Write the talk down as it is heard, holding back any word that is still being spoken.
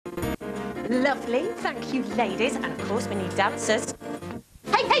Lovely. Thank you, ladies. And, of course, we need dancers.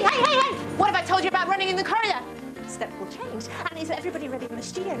 Hey, hey, hey, hey, hey! What have I told you about running in the corridor? Step will change. And is everybody ready in the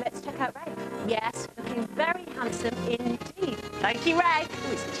studio? Let's check out Ray. Yes, looking very handsome indeed. Thank you, Ray.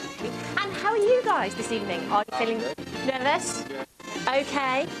 Ooh, it's cheeky. And how are you guys this evening? Are you feeling nervous?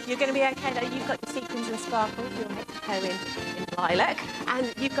 Okay. You're going to be okay, though. You've got your sequins and sparkles, your head to toe in lilac.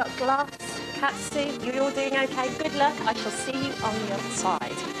 And you've got glass cat suit. You're all doing okay. Good luck. I shall see you on the other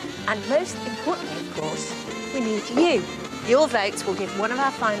side. And most importantly, of course, we need you. Your votes will give one of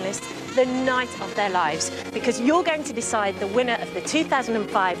our finalists the night of their lives, because you're going to decide the winner of the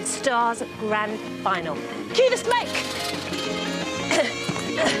 2005 Stars Grand Final. Cue the smoke!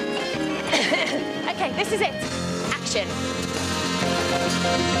 Okay, this is it. Action.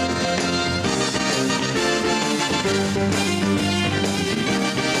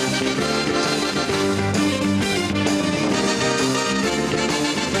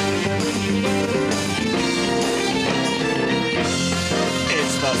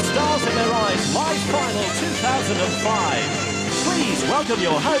 The Stars in Their Eyes Live Final 2005. Please welcome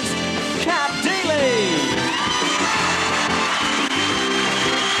your host, Cat Deeley.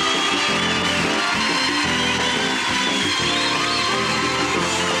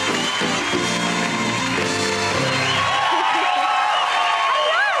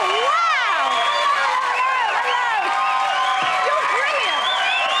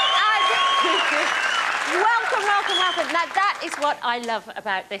 Now that is what I love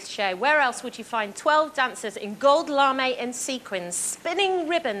about this show. Where else would you find 12 dancers in gold lame and sequins, spinning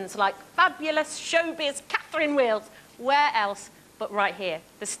ribbons like fabulous showbiz Catherine Wheels? Where else but right here?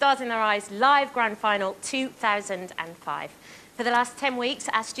 The Stars in Their Eyes Live Grand Final 2005. For the last 10 weeks,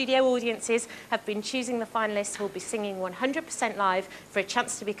 our studio audiences have been choosing the finalists who will be singing 100% live for a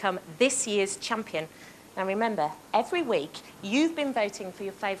chance to become this year's champion. Now remember, every week you've been voting for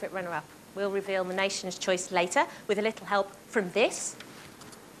your favourite runner-up. We'll reveal the nation's choice later with a little help from this.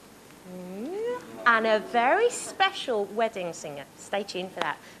 And a very special wedding singer. Stay tuned for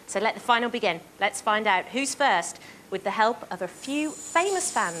that. So let the final begin. Let's find out who's first with the help of a few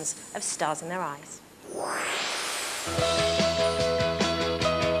famous fans of Stars in Their Eyes.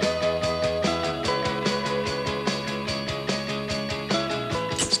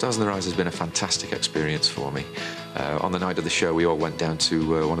 Stars in Their Eyes has been a fantastic experience for me. On the night of the show, we all went down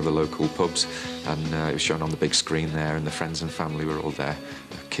to one of the local pubs, and it was shown on the big screen there, and the friends and family were all there.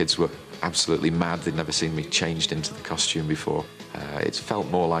 The kids were absolutely mad. They'd never seen me changed into the costume before. It felt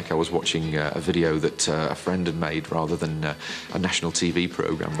more like I was watching a video that a friend had made rather than a national TV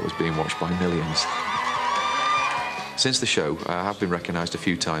programme that was being watched by millions. Since the show, I have been recognised a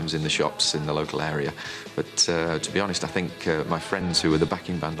few times in the shops in the local area, but to be honest, I think my friends who were the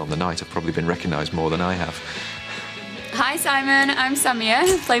backing band on the night have probably been recognised more than I have. Hi Simon, I'm Samia,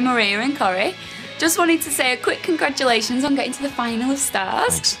 I play Maria in Corrie. Just wanted to say a quick congratulations on getting to the final of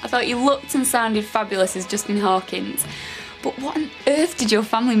Stars. Thanks. I thought you looked and sounded fabulous as Justin Hawkins. But what on earth did your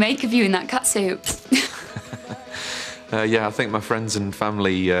family make of you in that catsuit? Yeah, I think my friends and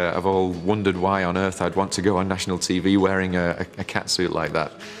family have all wondered why on earth I'd want to go on national TV wearing a catsuit like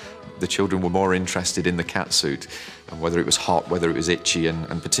that. The children were more interested in the catsuit and whether it was hot, whether it was itchy,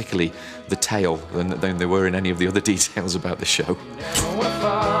 and particularly the tail than they were in any of the other details about the show.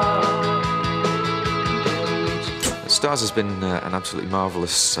 Stars has been an absolutely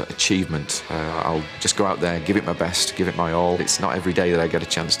marvellous achievement. I'll just go out there, give it my best, give it my all. It's not every day that I get a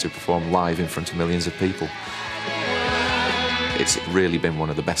chance to perform live in front of millions of people. It's really been one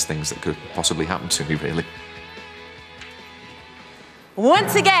of the best things that could possibly happen to me, really.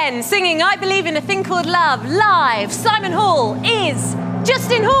 Once again, singing I Believe in a Thing Called Love live, Simon Hall is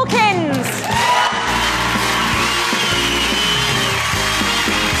Justin Hawkins.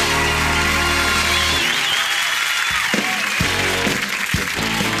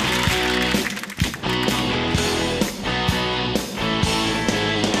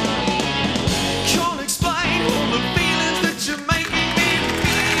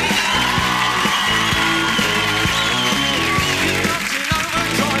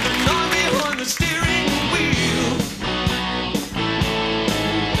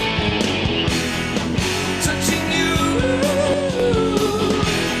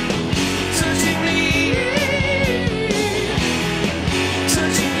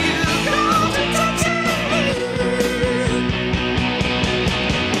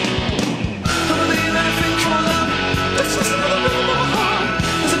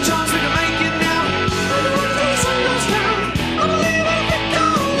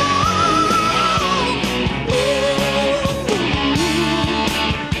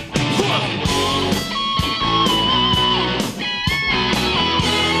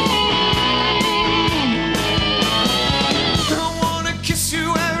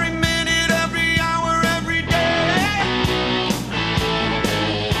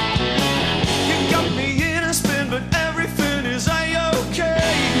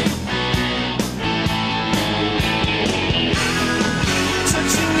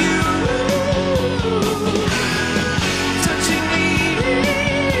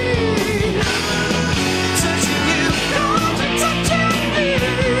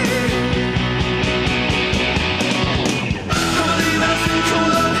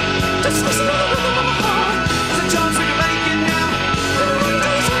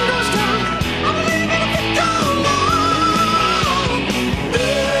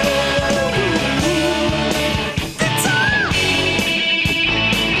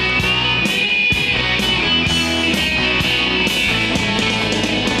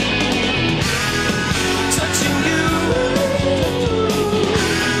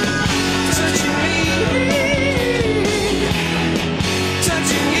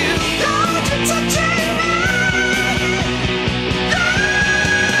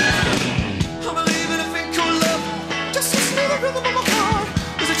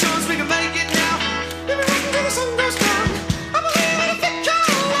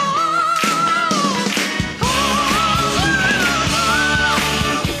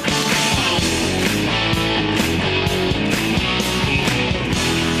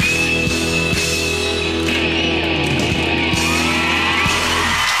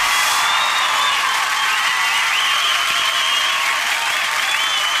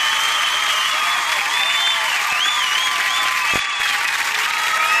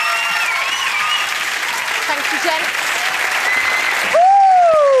 you, gents. Woo!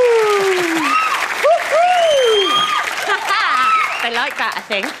 Woo-hoo! They like that, I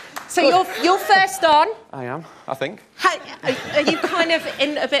think. So you're first on. I am, I think. Are you kind of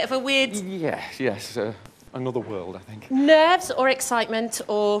in a bit of a weird... Yes, another world, I think. Nerves or excitement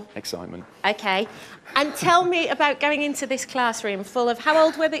or... Excitement. OK. And tell me about going into this classroom full of... How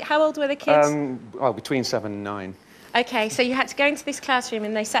old were the kids? Well, between 7 and 9. OK, so you had to go into this classroom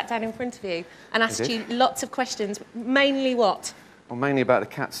and they sat down in front of you and asked you lots of questions. Mainly what? Well, mainly about the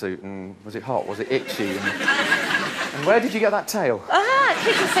cat suit and was it hot, was it itchy? And where did you get that tail?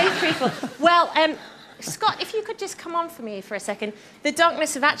 Kids are so truthful. Well, Scott, if you could just come on for me for a second. The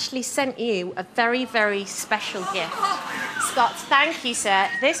Darkness have actually sent you a very, very special gift. Scott, thank you, sir.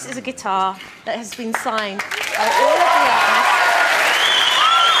 This is a guitar that has been signed by all of the Darkness.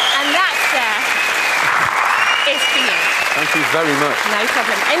 And that, sir, is for you. Thank you very much. No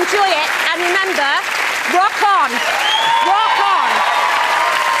problem. Enjoy it. And remember, rock on. Rock on.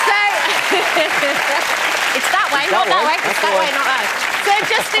 So... It's that way, not that way. It's that way, not that way. So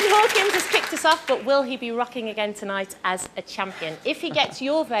Justin Hawkins has kicked us off, but will he be rocking again tonight as a champion? If he gets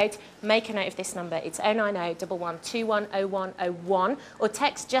your vote, make a note of this number. It's 090 11210101 or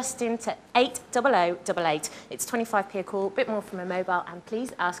text Justin to 80088. It's 25p a call, a bit more from a mobile, and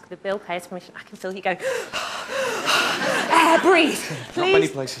please ask the bill payer's permission. I can feel you go, breathe, please. Not many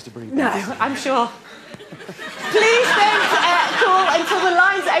places to breathe. No, I'm sure. Please don't call until the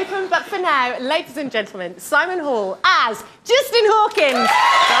lines open, but for now, ladies and gentlemen, Simon Hall as Justin Hawkins.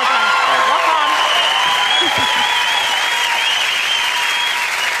 Well done.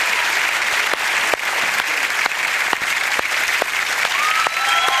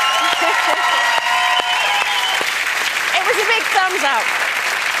 Rock on. It was a big thumbs up.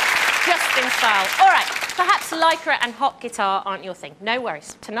 Justin style. All right. Perhaps lycra and hot guitar aren't your thing. No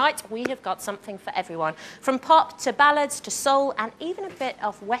worries. Tonight, we have got something for everyone. From pop to ballads to soul and even a bit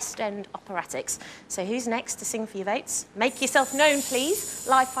of West End operatics. So who's next to sing for your votes? Make yourself known, please.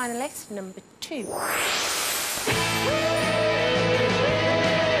 Live finalist number 2.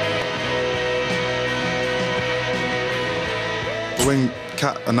 When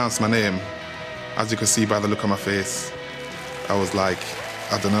Kat announced my name, as you can see by the look on my face, I was like,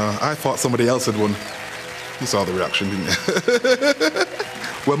 I don't know, I thought somebody else had won. You saw the reaction, didn't you?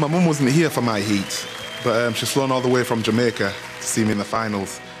 Well, my mum wasn't here for my heat, but she's flown all the way from Jamaica to see me in the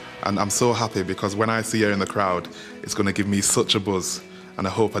finals. And I'm so happy because when I see her in the crowd, it's going to give me such a buzz. And I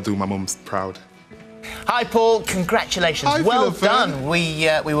hope I do my mum proud. Hi, Paul. Congratulations. Hi, well Philippa. done. We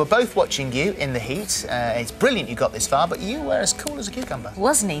were both watching you in the heat. It's brilliant you got this far, but you were as cool as a cucumber.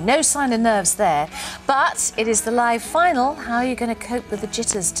 Wasn't he? No sign of nerves there. But it is the live final. How are you going to cope with the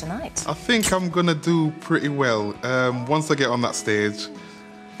jitters tonight? I think I'm going to do pretty well. Once I get on that stage,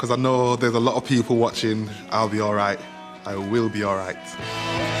 because I know there's a lot of people watching, I'll be all right. I will be all right.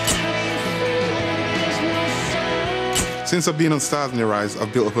 Since I've been on Stars in Your Eyes,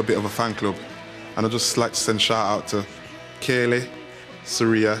 I've built up a bit of a fan club. And I'd just like to send shout out to Kaylee,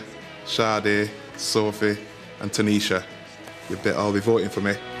 Saria, Sade, Sophie and Tanisha. You bet all be voting for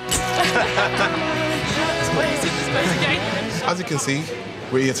me. As you can see,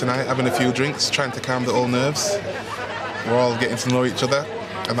 we're here tonight having a few drinks, trying to calm the old nerves. We're all getting to know each other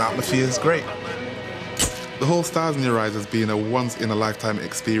and the atmosphere is great. The whole Stars in Your Eyes has been a once-in-a-lifetime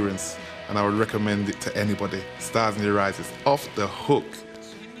experience and I would recommend it to anybody. Stars in Your Eyes is off the hook.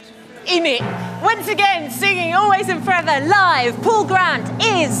 In it, once again, singing Always and Forever live, Paul Grant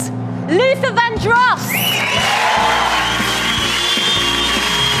is Luther Vandross.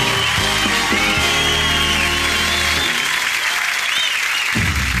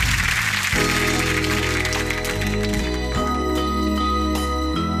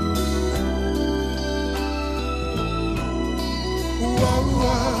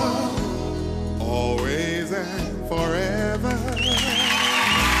 Always and forever.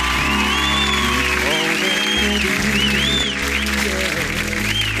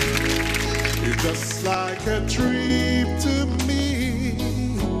 It's just like a dream to me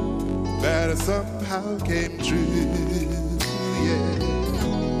that somehow came true. Yeah,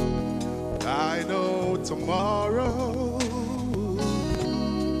 I know tomorrow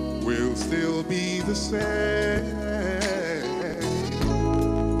will still be the same.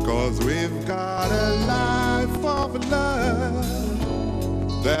 'Cause we've got a life of love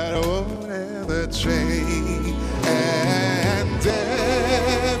that won't ever change. And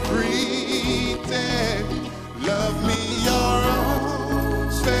every day, love me your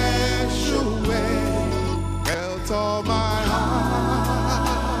own special way. Melt all my heart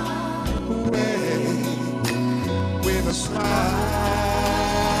away with a smile.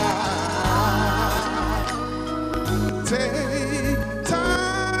 Take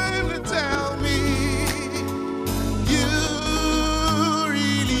time to tell me you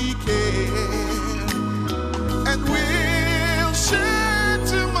really care, and we'll share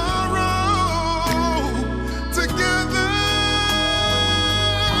tomorrow together.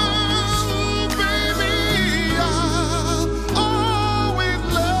 Baby, I'll always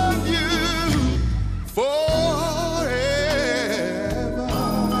love you forever.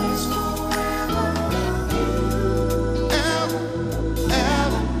 Ever,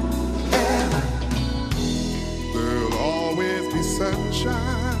 ever, ever. There'll always be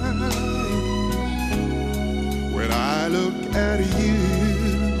sunshine when I look at you.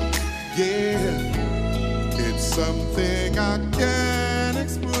 Yeah, it's something I can't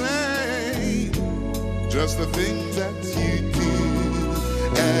explain. Just the things that you do,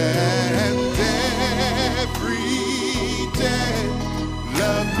 and every day,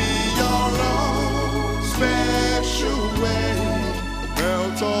 love me your own special way.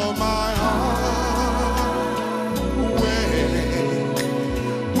 Melt all my heart away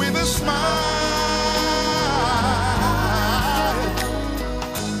with a smile.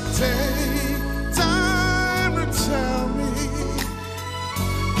 Take time to tell me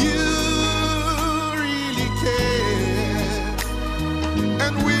you really care,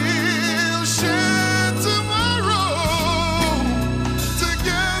 and we'll share tomorrow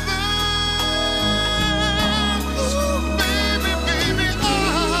together. Ooh, baby, baby,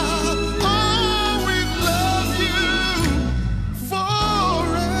 I'll always love you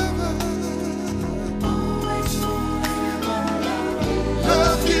forever.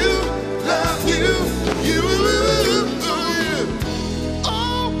 Love you, you,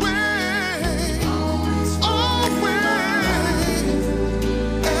 always, always,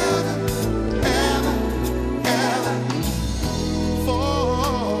 ever, ever, ever,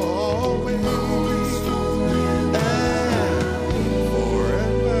 always,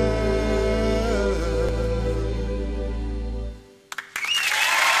 forever.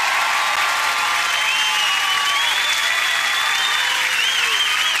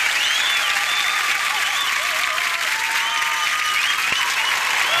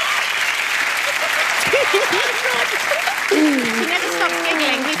 He never stops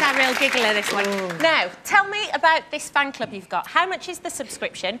giggling. He's our real giggler, this one. Now, tell me about this fan club you've got. How much is the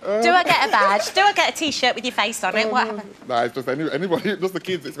subscription? Do I get a badge? Do I get a T-shirt with your face on it? What happens? Nah, it's just anybody, just the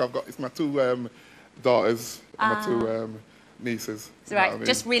kids. It's my two daughters and my two nieces. you know Right, what I mean?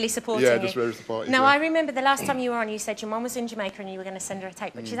 just really supporting Yeah, you. just really supporting. Now, yeah. I remember the last time you were on, you said your mum was in Jamaica and you were going to send her a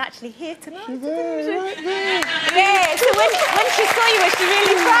tape, but she's actually here tonight. She's there, right there. Yeah, so when she saw you, was she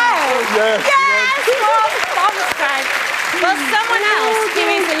really proud? Yes. Mom's proud. Well, someone else who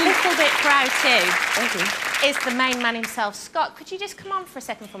is a little bit proud too is the main man himself. Scott, could you just come on for a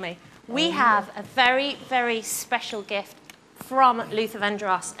second for me? We have a very, very special gift from Luther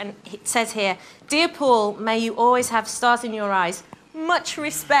Vandross, and it says here, "Dear Paul, may you always have stars in your eyes. Much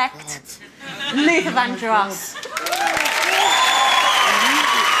respect, Luther Vandross."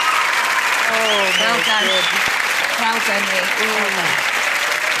 Oh, well done. Well done,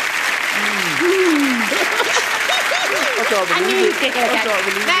 I can't I knew believe you'd it. giggle I again. can't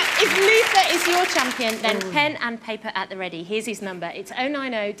believe Now, if Luther is your champion, then pen and paper at the ready. Here's his number. It's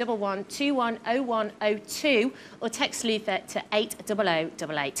 090 11 21 0102, or text Luther to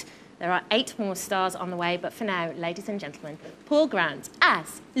 80088. There are 8 more stars on the way, but for now, ladies and gentlemen, Paul Grant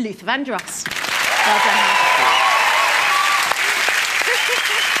as Luther Vandross. Well done.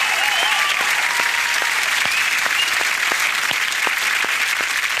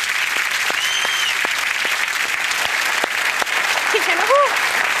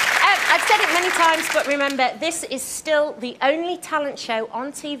 I've said it many times, but remember, this is still the only talent show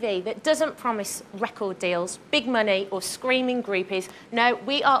on TV that doesn't promise record deals, big money, or screaming groupies. No,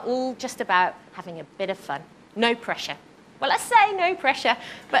 we are all just about having a bit of fun. No pressure. Well, I say no pressure,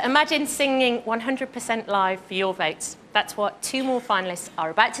 but imagine singing 100% live for your votes. That's what 2 more finalists are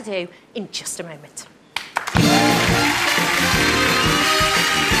about to do in just a moment.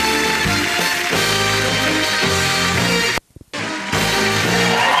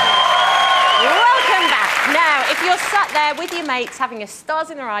 If you're sat there with your mates having a Stars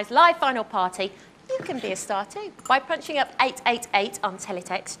in Their Eyes live final party, you can be a star too. By punching up 888 on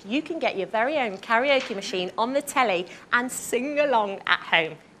teletext, you can get your very own karaoke machine on the telly and sing along at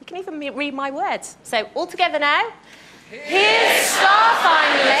home. You can even read my words. So all together now, here's star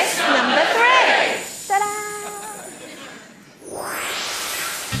finalist number 3. Ta-da!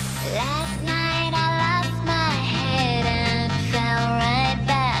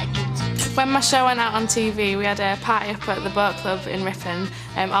 When my our show went out on TV, we had a party up at the boat club in Ripon.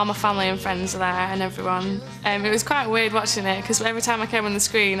 All my family and friends were there and everyone. It was quite weird watching it because every time I came on the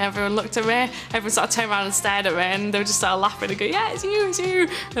screen, everyone looked at me. Everyone sort of turned around and stared at me and they were just sort of laughing and go, yeah, it's you, it's you.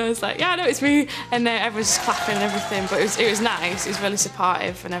 And I was like, yeah, I know it's me. And everyone was just clapping and everything. But it was nice. It was really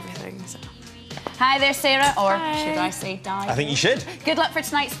supportive and everything. So. Hi there, Sarah, or Hi. should I say Di? I think you should. Good luck for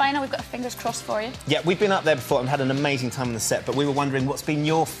tonight's final. We've got our fingers crossed for you. Yeah, we've been up there before and had an amazing time on the set, but we were wondering what's been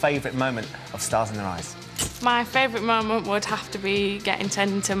your favourite moment of Stars in Their Eyes? My favourite moment would have to be getting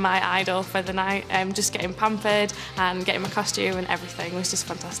turned into my idol for the night. Just getting pampered and getting my costume and everything was just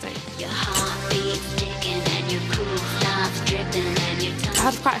fantastic. Your heartbeat's ticking and your cool starts dripping and your I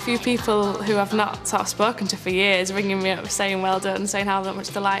had quite a few people who I've not sort of spoken to for years ringing me up saying well done, saying how much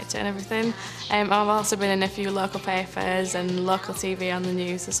they liked it and everything. I've also been in a few local papers and local TV on the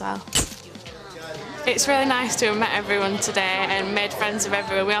news as well. It's really nice to have met everyone today and made friends with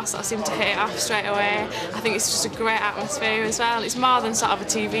everyone. We all sort of seem to hit it off straight away. I think it's just a great atmosphere as well. It's more than sort of a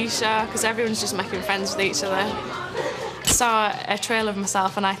TV show because everyone's just making friends with each other. I saw a trailer of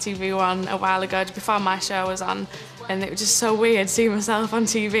myself on ITV1 a while ago, just before my show was on, and it was just so weird seeing myself on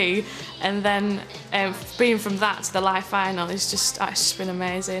TV. And then being from that to the live final, it's just been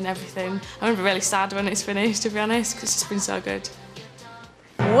amazing, everything. I'm going to be really sad when it's finished, to be honest, because it's just been so good.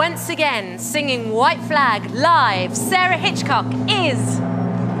 Once again, singing White Flag live, Sarah Hitchcock is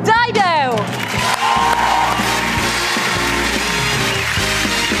Dido!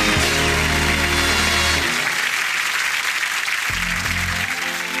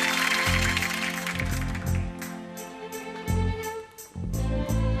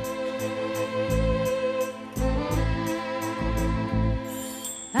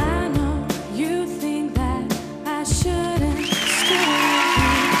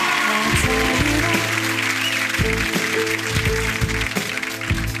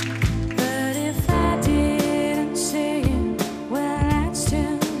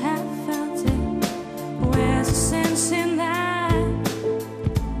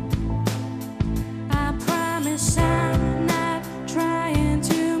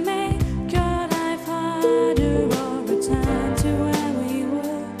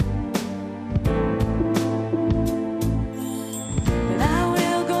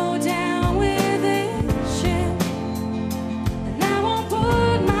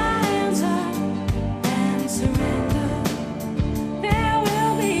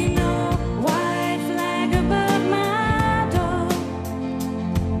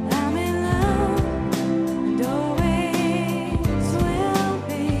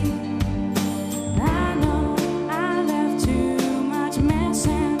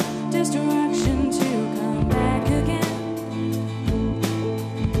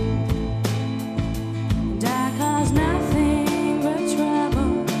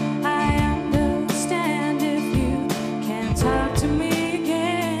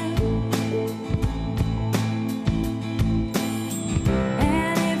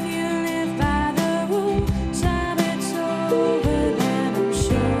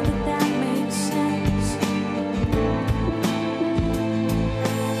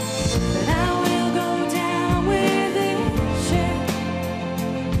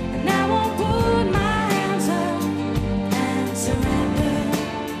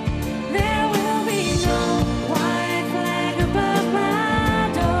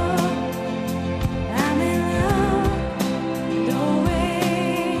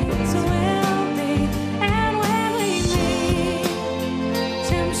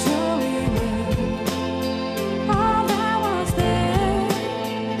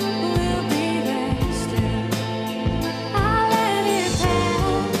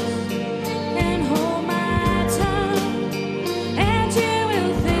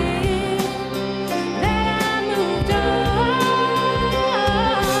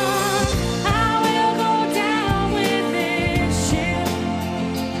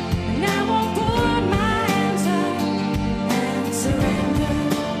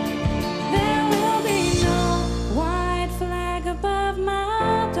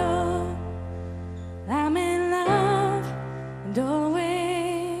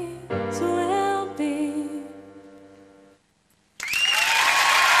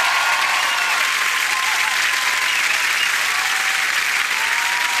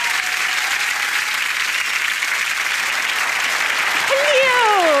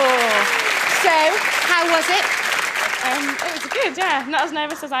 How was it? It was good, yeah. Not as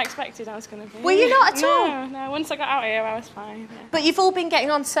nervous as I expected I was going to be. Were you not at all? No. Once I got out here, I was fine. Yeah. But you've all been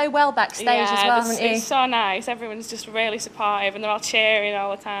getting on so well backstage as well, haven't you? It's so nice. Everyone's just really supportive, and they're all cheering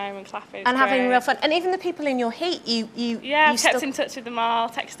all the time and clapping. And having real fun. And even the people in your heat, I've kept in touch with them all,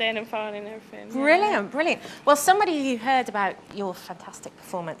 texting and phoning and everything. Brilliant, brilliant. Well, somebody who heard about your fantastic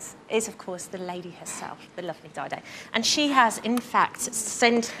performance is, of course, the lady herself, the lovely Dido. And she has, in fact,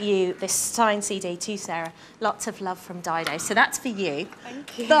 sent you this signed CD to Sarah. Lots of love from Dido. So that's for you.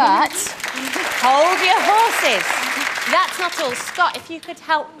 Thank you. But hold your horses. That's not all. Scott, if you could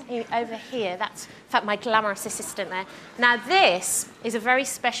help me over here. That's, in fact, my glamorous assistant there. Now, this is a very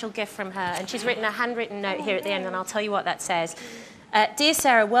special gift from her, and she's written a handwritten note here at the end, and I'll tell you what that says. Dear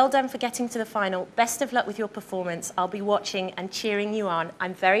Sarah, well done for getting to the final. Best of luck with your performance. I'll be watching and cheering you on.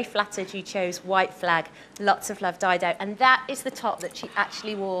 I'm very flattered you chose White Flag. Lots of love, Dido. And that is the top that she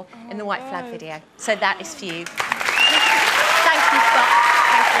actually wore in the White Flag video. So that is for you. Thank you, Scott.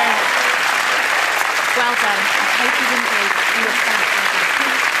 Thank you very much. Well done. I hope you enjoyed it. You were fantastic.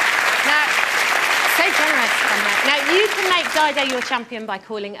 Now, so generous. Now, you can make Dido your champion by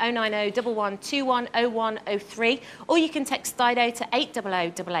calling 090 1121 0103, or you can text Dido to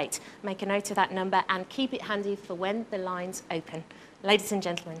 80088. Make a note of that number and keep it handy for when the lines open. Ladies and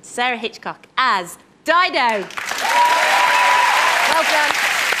gentlemen, Sarah Hitchcock as Dido. Well done.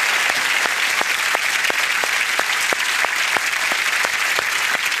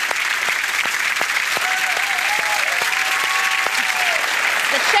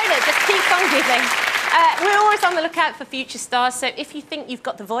 The show that just keeps on giving. We're always on the lookout for future stars, so if you think you've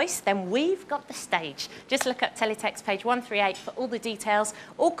got the voice, then we've got the stage. Just look up Teletext page 138 for all the details,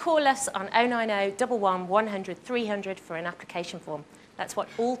 or call us on 090 11 100 300 for an application form. That's what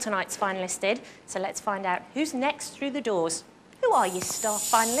all tonight's finalists did, so let's find out who's next through the doors. Who are you, star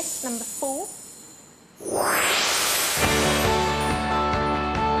finalists, number 4?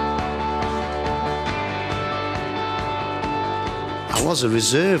 I was a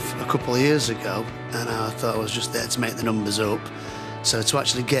reserve a couple of years ago, and I thought I was just there to make the numbers up. So to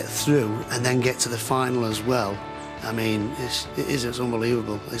actually get through and then get to the final as well, I mean, it's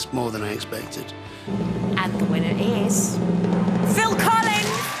unbelievable. It's more than I expected. And the winner is Phil Collins!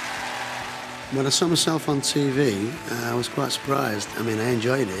 When I saw myself on TV, I was quite surprised. I mean, I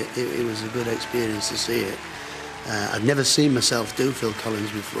enjoyed it. It was a good experience to see it. I'd never seen myself do Phil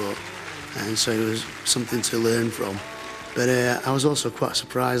Collins before, and so it was something to learn from. But I was also quite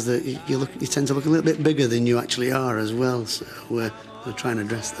surprised that you tend to look a little bit bigger than you actually are as well, so we're trying to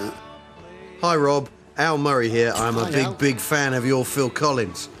address that. Hi Rob, Al Murray here. I'm a Hi, Al. big fan of your Phil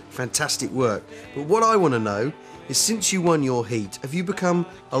Collins. Fantastic work. But what I want to know is, since you won your heat, have you become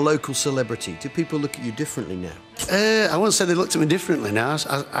a local celebrity? Do people look at you differently now? I won't say they looked at me differently now.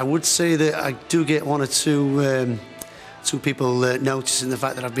 I would say that I do get one or two people noticing the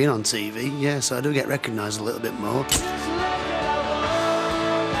fact that I've been on TV, yeah, so I do get recognised a little bit more.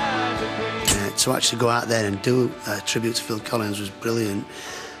 To actually go out there and do a tribute to Phil Collins was brilliant.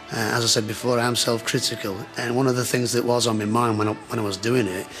 As I said before, I'm self-critical, and one of the things that was on my mind when I was doing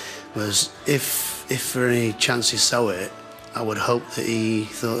it was if for any chance he saw it, I would hope that he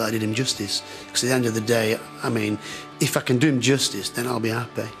thought that I did him justice. Because at the end of the day, I mean, if I can do him justice, then I'll be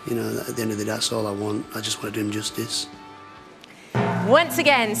happy. You know, at the end of the day, that's all I want. I just want to do him justice. Once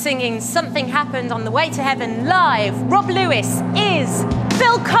again, singing Something Happened on the Way to Heaven live, Rob Lewis is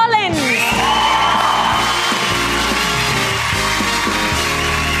Phil Collins!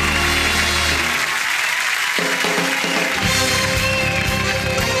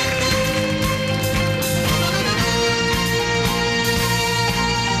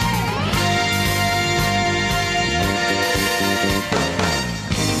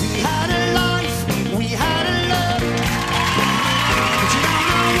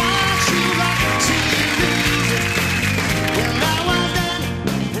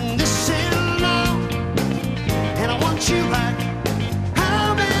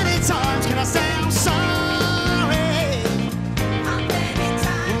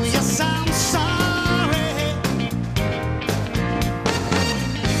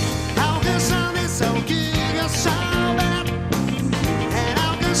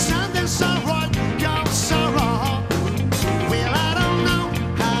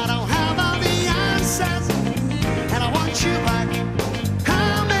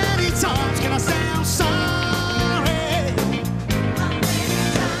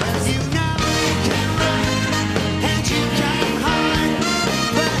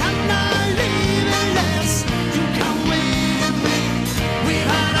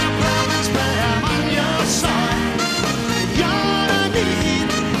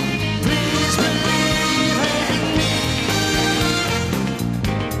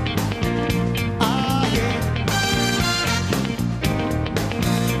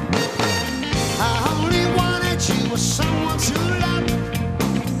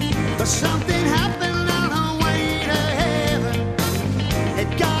 something happened on her way to heaven. It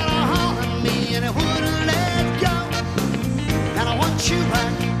got a hold of me and it wouldn't let go. And I want you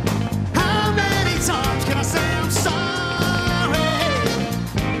back. How many times can I say I'm sorry?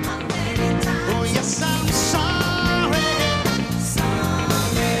 Oh yes, I'm sorry.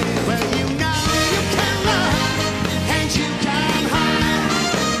 Well, you know you can run and you can hide,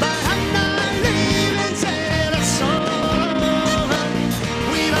 but I'm not leaving till it's over.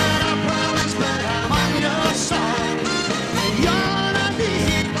 We've had our problems, but I'm on your side. And you're not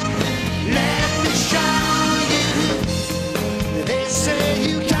here. Let me show you. They say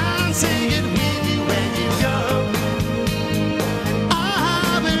you can't take it with you when you go, and I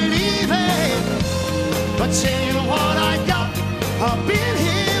believe it. But tell you what I got, I've been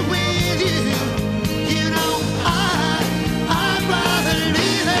here with you. You know I'd rather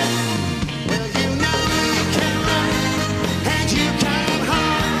leave it. Well, you know you can run and you can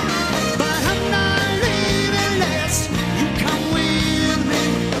hide, but I'm not leaving unless you come with me.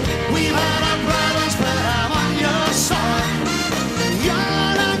 We've had our problems, but I'm on your side.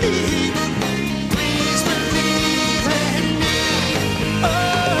 You're not need, please believe in me.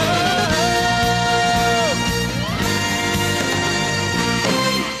 Oh.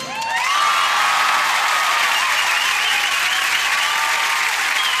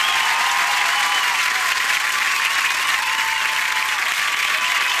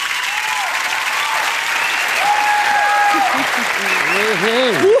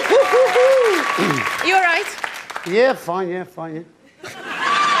 You all right? Yeah, fine, yeah, fine, yeah.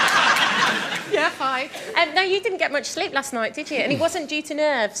 Yeah, fine. No, you didn't get much sleep last night, did you? And it wasn't due to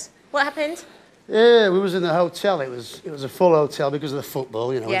nerves. What happened? Yeah, we was in the hotel. It was a full hotel because of the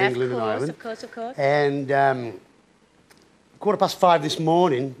football, you know, Yeah, with England and Ireland. of course. And 5:15 this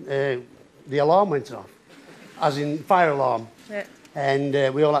morning, the alarm went off, as in fire alarm. Yeah. And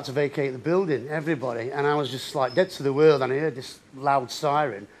we all had to vacate the building, everybody. And I was just like dead to the world, and I heard this loud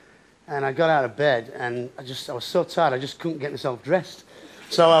siren. And I got out of bed, and I was so tired, I just couldn't get myself dressed.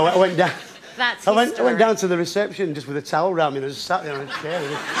 So I went down. That's I went down to the reception just with a towel around me, and I just sat there on a chair.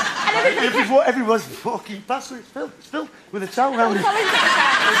 And everyone's walking past me. It's filled with a towel around me.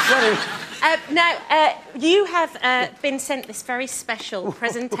 Now, you have been sent this very special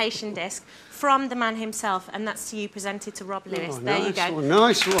presentation disc from the man himself, and that's to you, presented to Rob Lewis. There you go.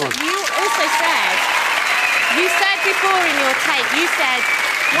 Nice one. You also said before in your tape, you said,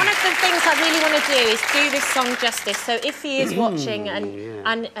 one of the things I really want to do is do this song justice. So if he is watching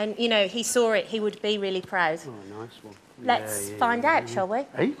and you know, he saw it, he would be really proud. Oh, nice one. Let's find out, shall we?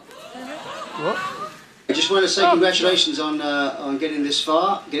 Hey? What? I just want to say congratulations on getting this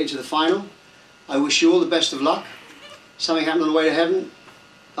far, getting to the final. I wish you all the best of luck. Something happened on the way to heaven.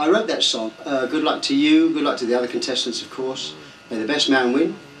 I wrote that song. Good luck to you, good luck to the other contestants, of course. May the best man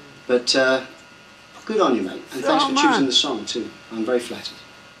win. But good on you, mate. And thanks for choosing the song, too. I'm very flattered.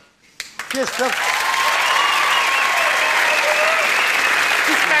 Yes, sir.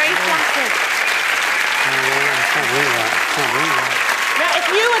 He's very flattered. Now, if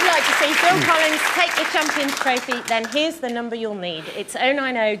you would like to see Phil Collins take the Champions Trophy, then here's the number you'll need. It's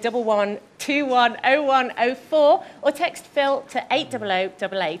 090 11 21 0104, or text Phil to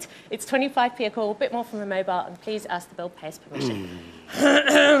 80088. It's 25p a call, a bit more from a mobile, and please ask the bill payer's permission.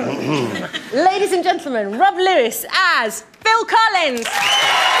 Ladies and gentlemen, Rob Lewis as Phil Collins.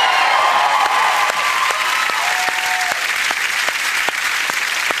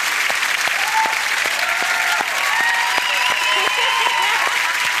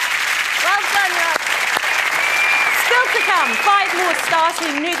 Five more stars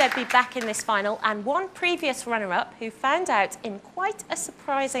who knew they'd be back in this final, and one previous runner-up who found out in quite a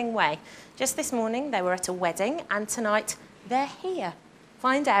surprising way. Just this morning they were at a wedding, and tonight they're here.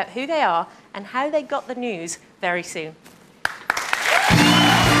 Find out who they are and how they got the news very soon.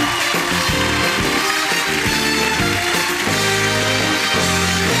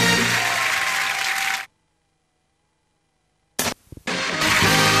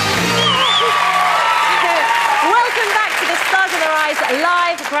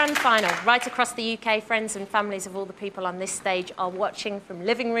 Live grand final right across the UK. Friends and families of all the people on this stage are watching from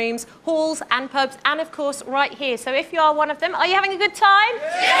living rooms, halls and pubs, and of course right here. So if you are one of them, are you having a good time?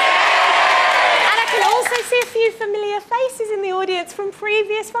 Yeah! And I can also see a few familiar faces in the audience from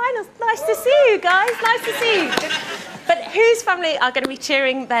previous finals. Nice to see you guys, nice to see you. But whose family are going to be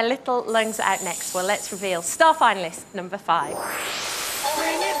cheering their little lungs out next? Well, let's reveal star finalist number 5.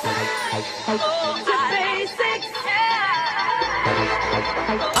 Bring it back to basics.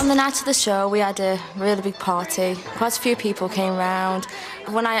 On the night of the show, we had a really big party. Quite a few people came round.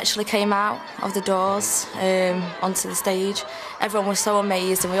 When I actually came out of the doors onto the stage, everyone was so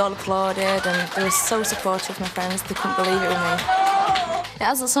amazed and we all applauded and they were so supportive, my friends. They couldn't believe it with me. It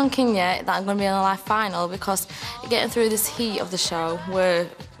hasn't sunk in yet that I'm going to be in the live final because getting through this heat of the show were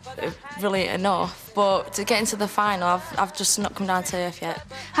brilliant enough, but to get into the final, I've just not come down to earth yet.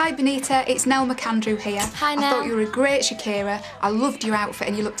 Hi Benita, it's Nell McAndrew here. Hi Nell. I thought you were a great Shakira. I loved your outfit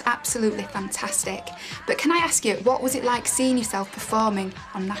and you looked absolutely fantastic. But can I ask you, what was it like seeing yourself performing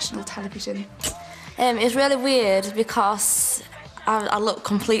on national television? It's really weird because I look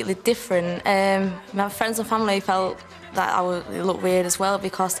completely different. My friends and family felt that I would look weird as well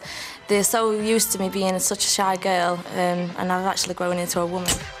because they're so used to me being such a shy girl and I've actually grown into a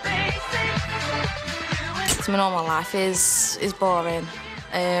woman. So my normal life is boring,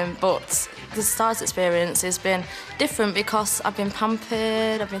 but the Stars experience has been different because I've been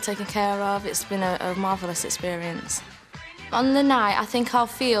pampered, I've been taken care of. It's been a marvellous experience. On the night, I think I'll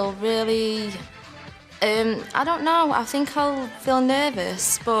feel really, I don't know, I think I'll feel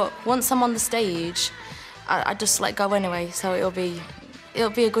nervous, but once I'm on the stage, I just let go anyway, so it'll be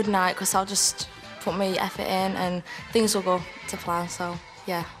a good night because I'll just put my effort in and things will go to plan, so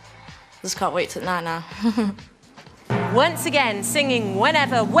yeah. Just can't wait till night now. Once again, singing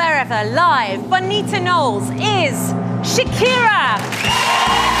whenever, wherever, live, Bonita Knowles is Shakira!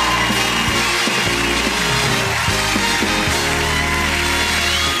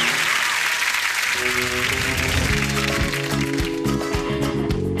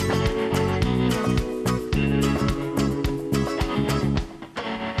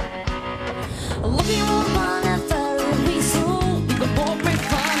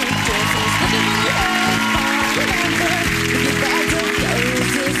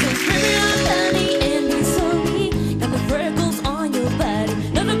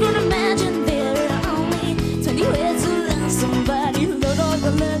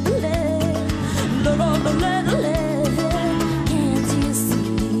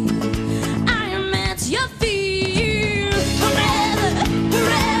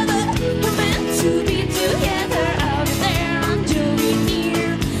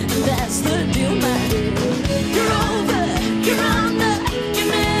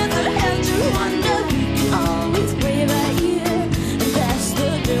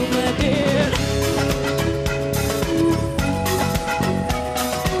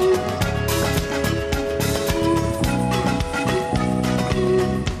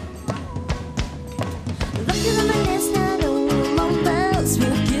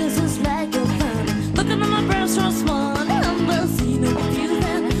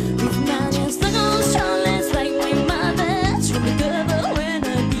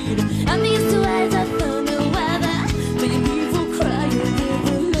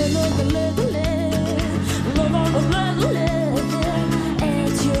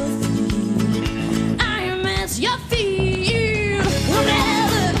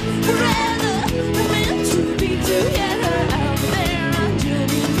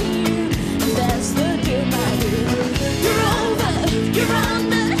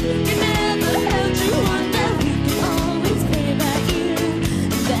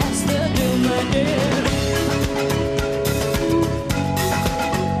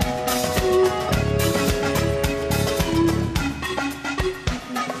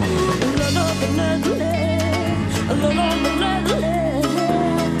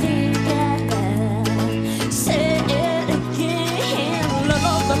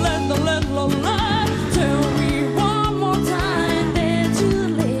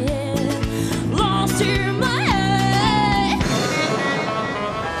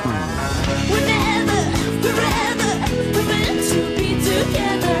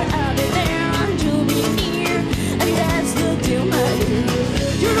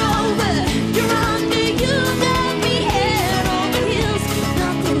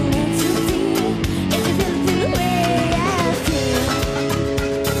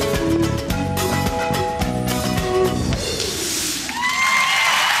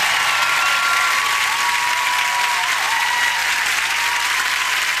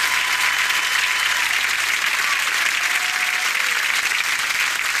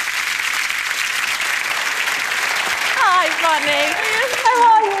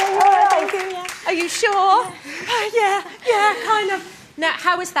 Are you sure? Yeah, kind of. Now,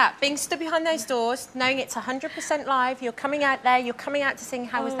 how was that? Being stood behind those doors, knowing it's 100% live, you're coming out there, you're coming out to sing,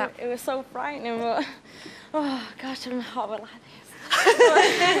 how was that? It was so frightening, but, oh, gosh, I'm not like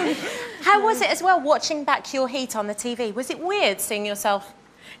this. How was it as well, watching back your heat on the TV? Was it weird seeing yourself?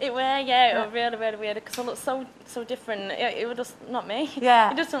 It were, yeah, it was really, really weird because I look so different. It was just not me.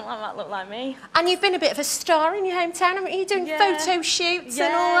 Yeah. It doesn't look like me. And you've been a bit of a star in your hometown, haven't you? Doing photo shoots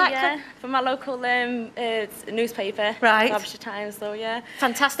and all that. Yeah, for my local newspaper, Right. Derbyshire Times, though, yeah.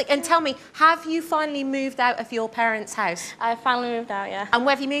 Fantastic. And tell me, have you finally moved out of your parents' house? I finally moved out, yeah. And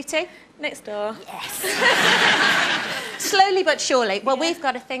where have you moved to? Next door. Yes. Slowly but surely. Well, we've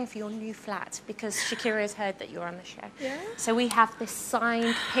got a thing for your new flat because Shakira has heard that you're on the show. Yeah. So we have this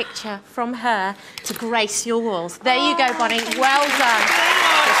signed picture from her to grace your walls. There you go, Bonnie. Well done.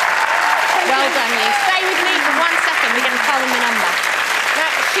 Well done, you. Stay with me for 1 second. We're going to tell them the number. Now,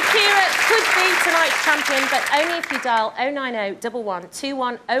 Shakira could be tonight's champion, but only if you dial 090 11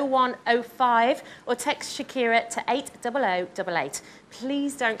 21 0105 or text Shakira to 80088.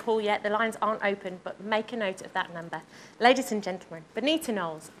 Please don't call yet, the lines aren't open, but make a note of that number. Ladies and gentlemen, Bonita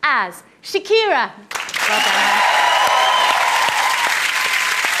Knowles as Shakira. Well done.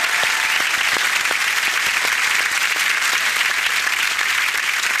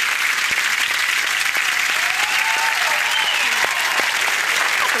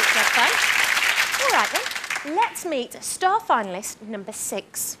 All right then, let's meet star finalist number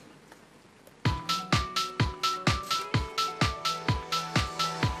 6.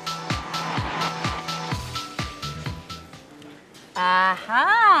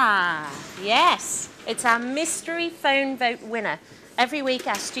 Aha! Yes, it's our mystery phone vote winner. Every week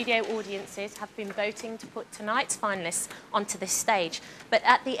our studio audiences have been voting to put tonight's finalists onto this stage. But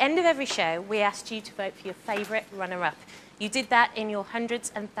at the end of every show, we asked you to vote for your favourite runner-up. You did that in your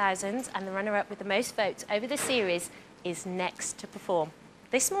hundreds and thousands, and the runner-up with the most votes over the series is next to perform.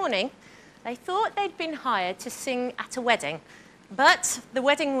 This morning, they thought they'd been hired to sing at a wedding, but the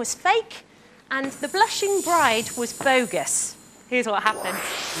wedding was fake and the blushing bride was bogus. Here's what happened.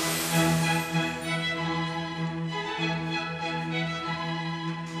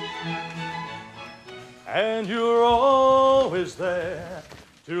 And you're always there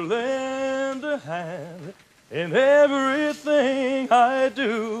to lend a hand in everything I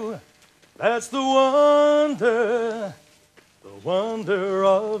do. That's the wonder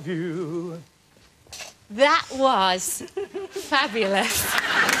of you. That was fabulous.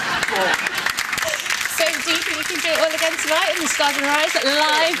 So do you think you can do it all again tonight in the Stars and Rise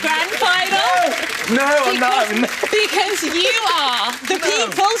live grand final? No, I'm not. Because you are the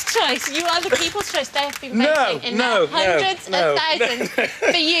people's choice. You are the people's choice. They have been voting in their hundreds of thousands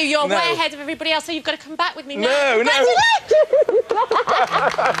for you. You're way ahead of everybody else, so you've got to come back with me now.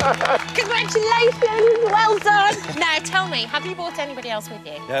 Congratulations! Well done. Now tell me, have you brought anybody else with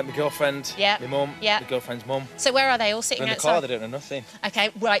you? Yeah, my girlfriend, my mum, my girlfriend's mum. So where are they? All sitting in the outside? car, they don't know nothing.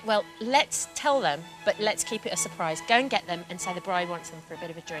 Okay, right, well, let's tell them, but let's keep it a surprise. Go and get them and say the bride wants them for a bit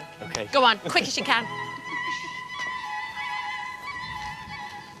of a drink. Okay. Go on, quick as you can.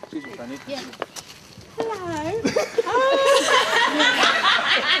 Excuse me, Fanny. Yeah. Hello.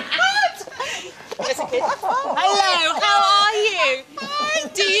 Hello, how are you?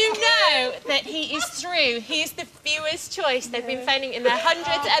 Do you know that he is through? He is the viewer's choice. They've been phoning in their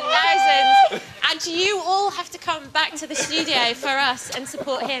hundreds and thousands. And you all have to come back to the studio for us and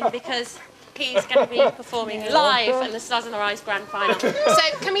support him because he's going to be performing live in the Stars on the Rise grand final. So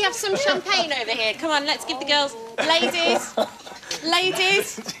can we have some champagne over here? Come on, let's give the girls...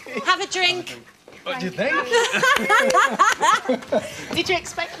 Ladies, have a drink. What do you think? Did you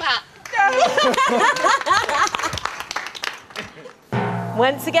expect that?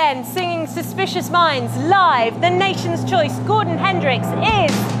 Once again, singing Suspicious Minds live, the nation's choice, Gordon Hendricks,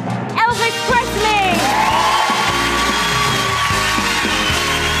 is Elvis Presley!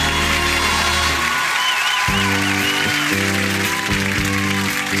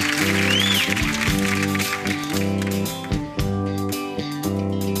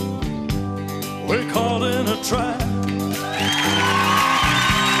 We're caught in a trap.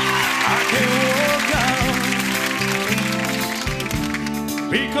 I can't walk out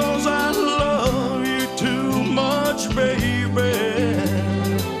because I love you too much, baby.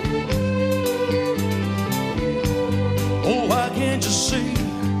 Oh, why can't you see?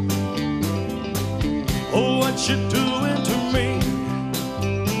 Oh, what you're doing to me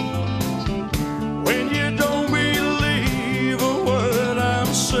when you don't believe a word I'm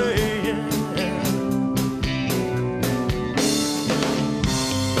saying.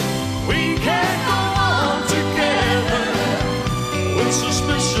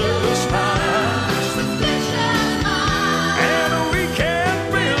 Suspicious minds, and we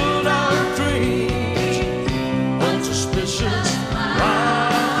can't build our dreams on suspicious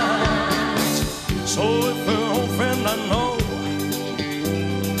minds. So if an old friend I know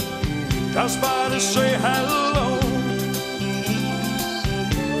drops by to say hello,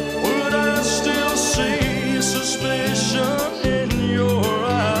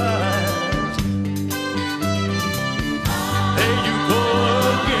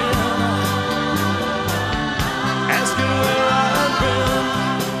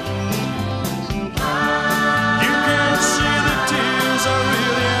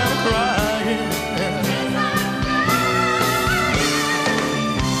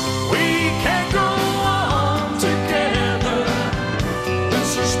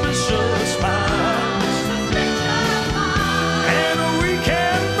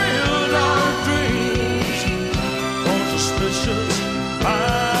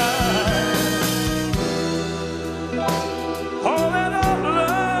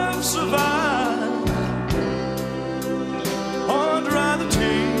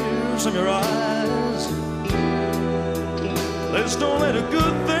 let a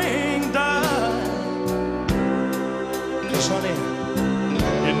good thing die. 'Cause honey,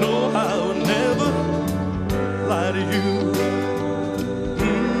 you know I would never lie to you.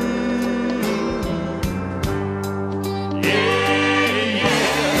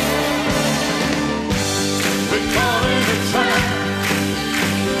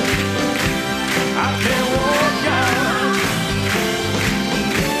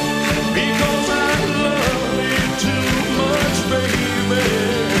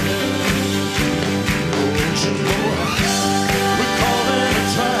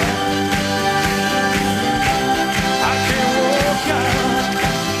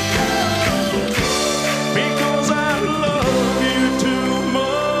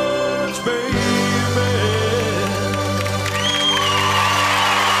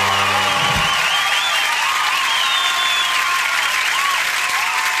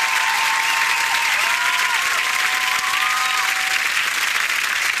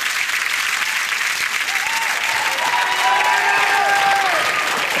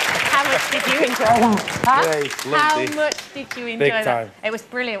 Huh? Great, How lovely. much did you enjoy Big that? time. It was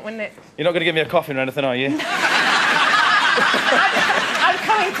brilliant, wasn't it? You're not going to give me a coffin or anything, are you? I'm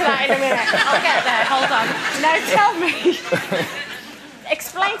coming to that in a minute. I'll get there. Hold on. Now tell me.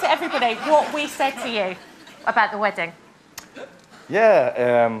 Explain to everybody what we said to you about the wedding.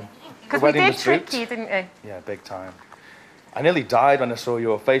 Yeah, Because we did trick you, didn't we? Yeah, big time. I nearly died when I saw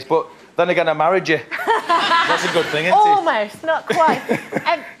your face, but then again, I married you. That's a good thing, isn't it? Almost, not quite.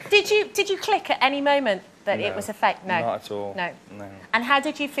 Did you click at any moment that it was a fake? No. Not at all. No. No. And how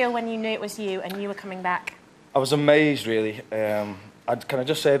did you feel when you knew it was you and you were coming back? I was amazed, really. Can I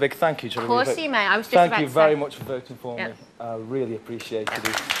just say a big thank you to everybody? Of course you may. I was just Thank about you to very say. much for voting for Yeah. me. I really appreciate it. And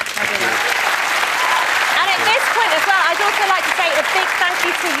at this point as well, I'd also like to say a big thank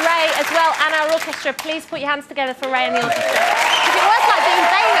you to Ray as well and our orchestra. Please put your hands together for Ray and the orchestra. Because it was like being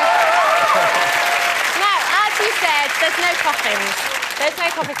famous. Now, as you said, there's no coffins. There's no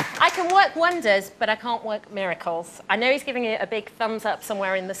coffins. I can work wonders, but I can't work miracles. I know he's giving you a big thumbs up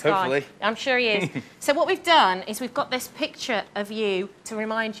somewhere in the sky. Hopefully. I'm sure he is. So what we've done is we've got this picture of you to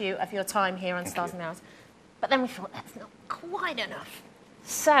remind you of your time here on Stars and Hours. But then we thought that's not quite enough.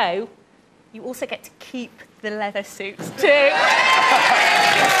 So you also get to keep the leather suits too. So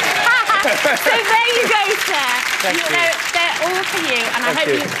there you go, sir. Thank you. They're all for you, and I Thank hope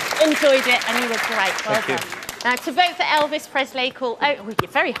you. you enjoyed it and you were great. Well Thank you. done. Now, to vote for Elvis Presley, call... Oh,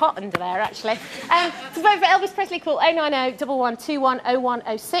 you're very hot under there, actually. To vote for Elvis Presley, call 090 1121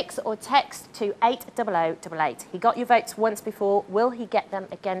 0106 or text to 80088. He got your votes once before. Will he get them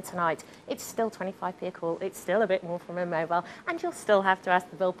again tonight? It's still 25p a call. It's still a bit more from a mobile. And you'll still have to ask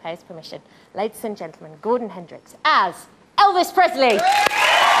the bill payer's permission. Ladies and gentlemen, Gordon Hendricks as Elvis Presley.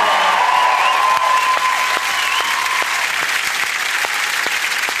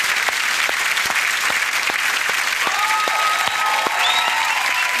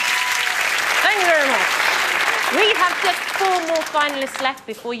 We have just 4 more finalists left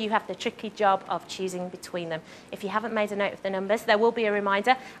before you have the tricky job of choosing between them. If you haven't made a note of the numbers, there will be a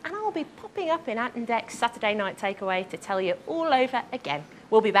reminder, and I'll be popping up in Ant and Dec's Saturday Night Takeaway to tell you all over again.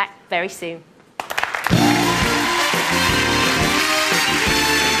 We'll be back very soon.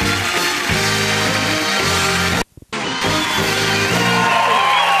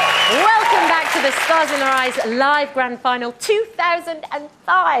 Welcome back to the Stars in Our Eyes live grand final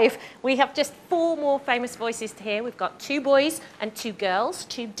 2005. We have just 4 more famous voices to hear. We've got 2 boys and 2 girls,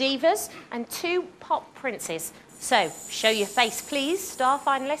 2 divas and 2 pop princes. So, show your face, please. Star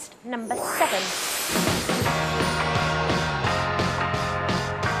finalist number 7.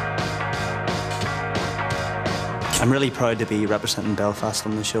 I'm really proud to be representing Belfast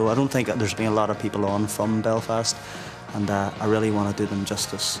on the show. I don't think that there's been a lot of people on from Belfast, and I really want to do them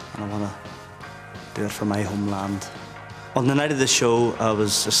justice, and I want to do it for my homeland. On the night of the show, I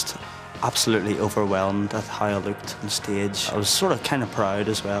was just absolutely overwhelmed at how I looked on stage. I was sort of kind of proud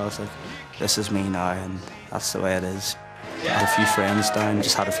as well. I was like, this is me now, and that's the way it is. I had a few friends down,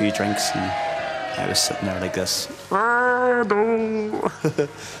 just had a few drinks, and I was sitting there like this.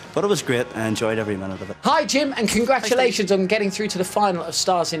 But it was great. I enjoyed every minute of it. Hi, Jim, and congratulations on getting through to the final of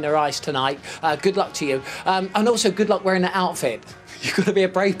Stars in Their Eyes tonight. Good luck to you. And also good luck wearing that outfit. You've got to be a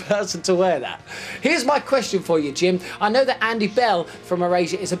brave person to wear that. Here's my question for you, Jim. I know that Andy Bell from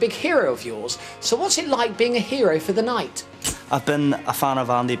Erasure is a big hero of yours. So what's it like being a hero for the night? I've been a fan of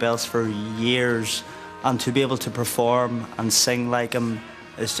Andy Bell's for years, and to be able to perform and sing like him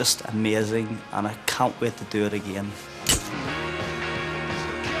is just amazing, and I can't wait to do it again.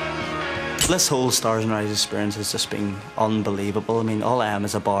 This whole Stars and Eyes experience has just been unbelievable. I mean, all I am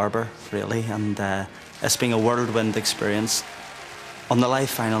is a barber, really, and it's been a whirlwind experience. On the live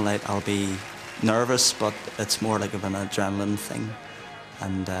final night, I'll be nervous, but it's more like of an adrenaline thing.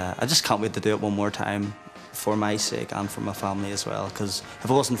 And I just can't wait to do it one more time for my sake and for my family as well, because if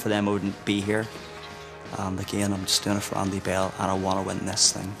it wasn't for them, I wouldn't be here. And again, I'm just doing it for Andy Bell, and I want to win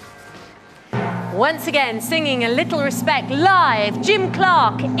this thing. Once again, singing A Little Respect live, Jim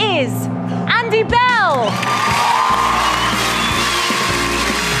Clark is Andy Bell.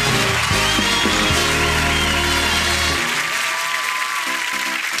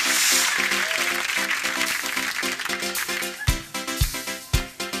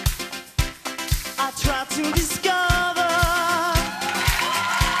 I try to discover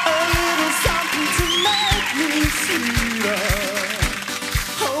a little something to make me sweeter.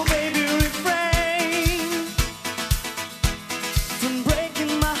 Oh, baby, refrain from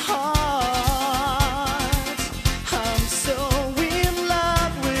breaking my heart. I'm so in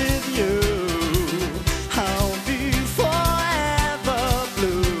love with you. I'll be forever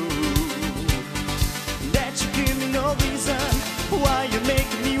blue. That you give me no reason why you're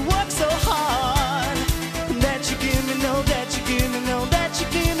making me work so hard. That you give me no, that you give me no, that you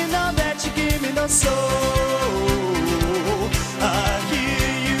give me no, that you give me no soul. I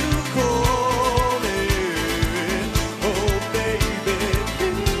hear you calling, oh baby,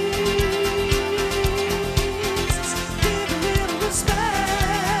 please give a little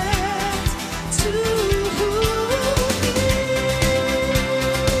respect to me.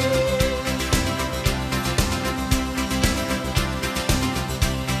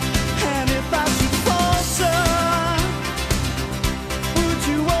 And if I should falter, would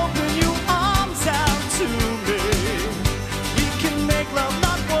you open your arms out to me? We can make love,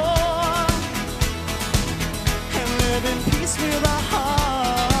 not war, and live in peace with our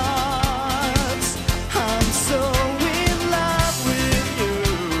hearts. I'm so in love with you.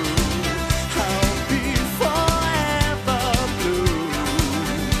 I'll be forever blue.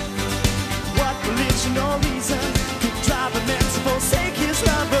 What religion or reason could drive a man to forsake his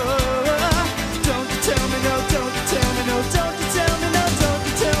lover? Don't you tell me no, don't you tell me no, don't you tell me no, don't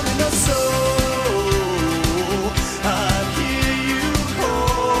you tell me no soul. I hear you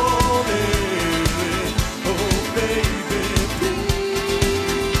calling, oh baby,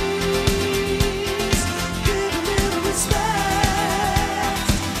 please give a little respect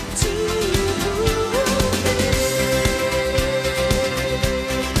to me.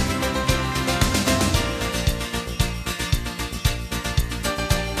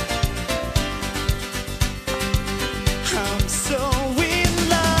 I'm so in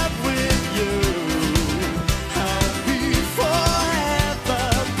love with you. I'll be forever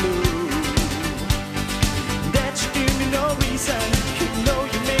blue. That you give me no reason, you know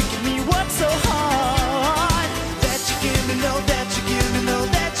you're making me work so hard. That you give me no, that you give me no,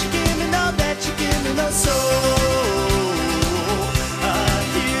 that you give me no, that you give me no soul. I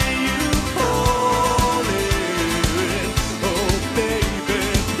hear you calling, oh baby,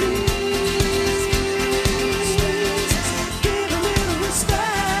 please give a little respect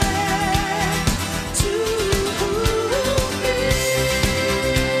to me.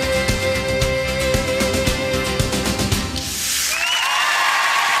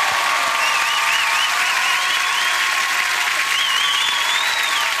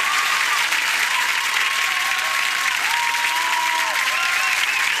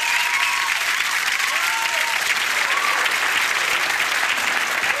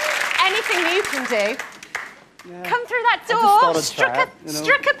 Anything you can do. Come through that I just thought door, I'd struck try a, it, you know.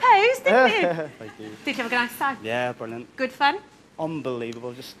 struck a pose, didn't you? Thank you. Did you have a nice time? Yeah, brilliant. Good fun?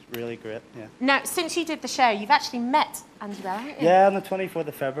 Unbelievable, just really great, yeah. Now, since you did the show, you've actually met Andy Bell, haven't you? Yeah, on the 24th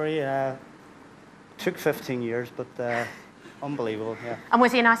of February. Took 15 years, but unbelievable, yeah. And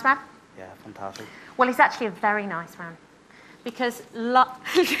was he a nice man? Yeah, fantastic. Well, he's actually a very nice man. Because,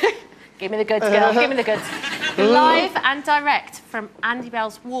 give me the goods, girl, give me the goods. Live and direct from Andy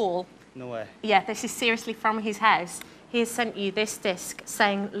Bell's wall. No way. Yeah, this is seriously from his house. He has sent you this disc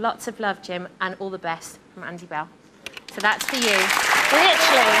saying, lots of love, Jim, and all the best from Andy Bell. So that's for you.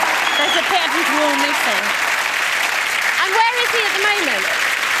 Literally, there's a bit of his wall missing. And where is he at the moment?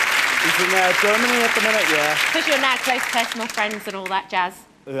 He's in Germany at the minute, yeah. Because you're now close personal friends and all that jazz.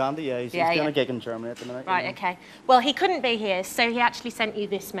 Andy, yeah, he's doing a gig in Germany at the minute. Right, okay. Well, he couldn't be here, so he actually sent you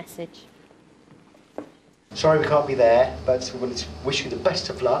this message. Sorry we can't be there, but we wanted to wish you the best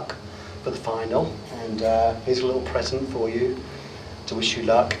of luck for the final. And here's a little present for you to wish you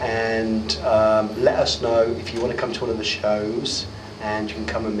luck. And let us know if you want to come to one of the shows, and you can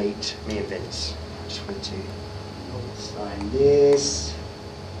come and meet me and Vince. I just wanted to sign this.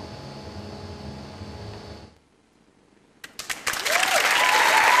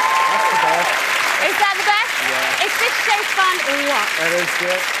 Is that the best? Yeah. Is this show fun or what? It is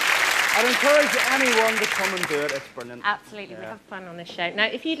great. I'd encourage anyone to come and do it. It's brilliant. Absolutely, we have fun on this show. Now,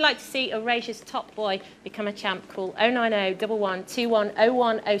 if you'd like to see Erasia's top boy become a champ, call 090 1121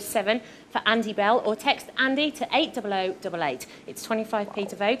 0107 for Andy Bell, or text Andy to 80088. It's 25p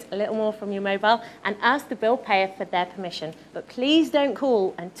to vote, a little more from your mobile, and ask the bill payer for their permission. But please don't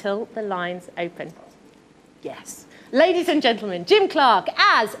call until the lines open. Yes. Ladies and gentlemen, Jim Clark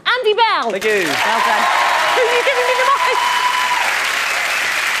as Andy Bell. Thank you. Well done. Who are you giving me the mic?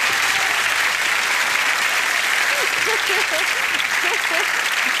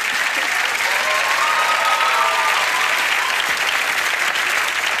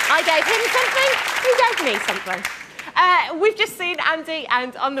 I gave him something, he gave me something. We've just seen Andy,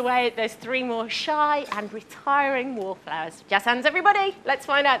 and on the way there's 3 more shy and retiring wallflowers. Jazz hands, everybody. Let's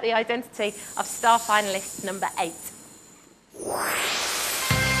find out the identity of star finalist number 8.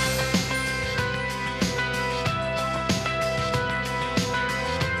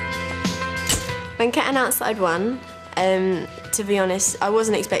 When Kat announced that I'd won, to be honest, I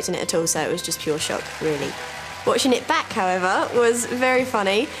wasn't expecting it at all, so it was just pure shock, really. Watching it back, however, was very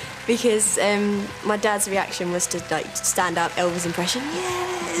funny because my dad's reaction was to stand up, Elvis impression,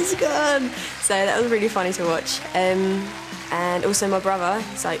 yeah, it's gone. So that was really funny to watch. And also my brother,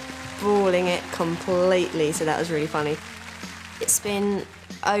 he's like bawling it completely, so that was really funny. It's been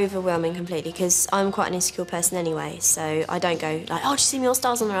overwhelming completely because I'm quite an insecure person anyway, so I don't go like, oh, did you see me All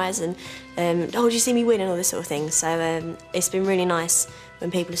Stars on the Rise, and oh, did you see me win, and all this sort of thing. So it's been really nice when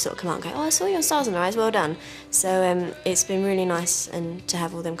people sort of come out and go, oh, I saw you on Stars on the Rise, well done. So it's been really nice and to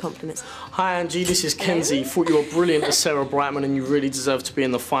have all them compliments. Hi Angie, this is Kenzie. Thought you were brilliant as Sarah Brightman and you really deserve to be in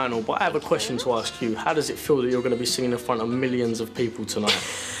the final, but I have a question to ask you. How does it feel that you're going to be singing in front of millions of people tonight?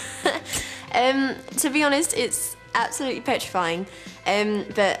 To be honest, it's absolutely petrifying,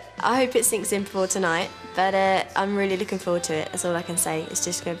 but I hope it sinks in before tonight. But I'm really looking forward to it, that's all I can say. It's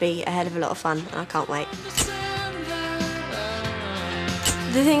just going to be a hell of a lot of fun and I can't wait.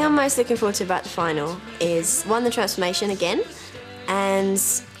 The thing I'm most looking forward to about the final is, one, the transformation again, and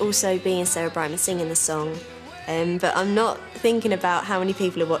also being Sarah Brightman singing the song. But I'm not thinking about how many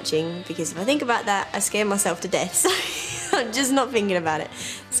people are watching, because if I think about that, I scare myself to death. So I'm just not thinking about it.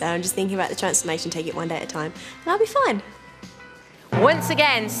 So I'm just thinking about the transformation, take it one day at a time, and I'll be fine. Once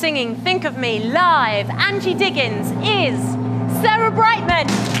again, singing Think of Me live, Angie Diggins is Sarah Brightman.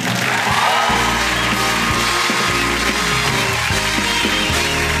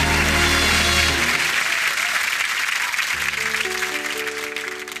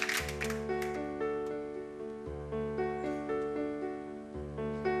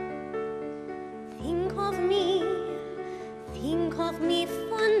 Think of me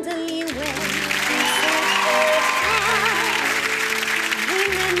fondly when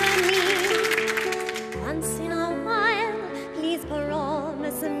remember me once in a while. Please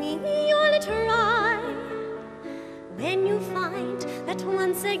promise me you'll try. When you find that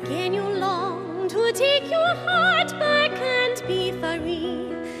once again you long to take your heart back and be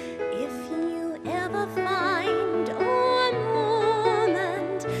free, if you ever find a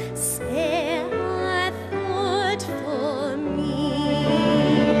moment spare a thought for me.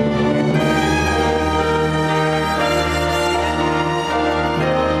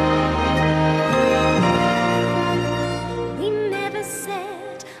 We never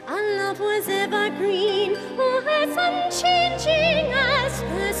said our love was evergreen or as unchanging as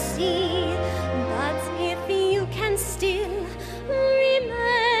the sea, but if you can still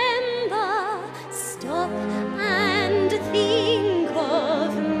remember, stop and think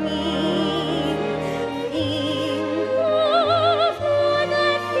of me. Think of all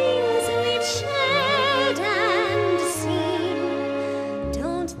the things we've shared and seen.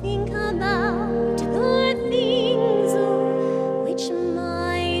 Don't think about the things which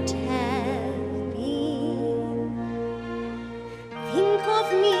might have been. Think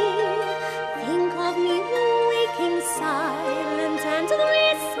of me waking silent and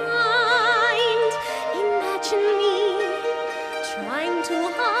resigned. Imagine me trying too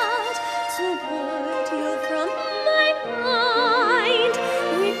hard to put you from my mind.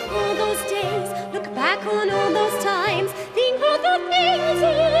 Recall those days, look back on all those times. Think of the things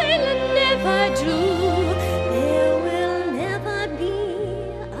we'll never do. There will never be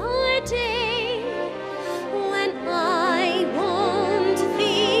a day when I won't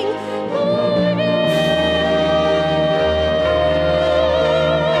think of you.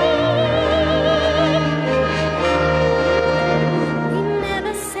 We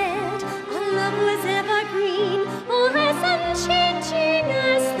never said our love was evergreen or as unchanging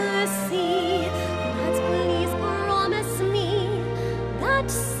as the sea, but please promise me that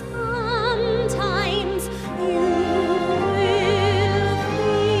sometime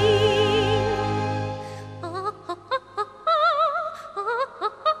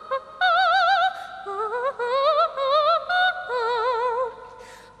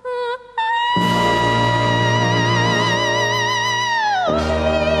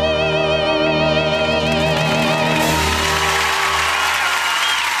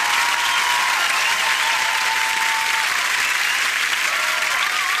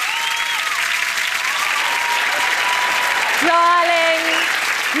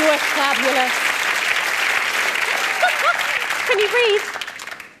You're fabulous. Can you breathe?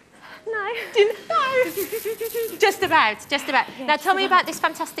 No. Just about, just about. Yeah, now just tell me about. about this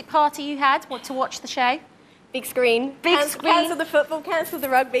fantastic party you had to watch the show. Big screen. Big screen. Cancel the football, cancel the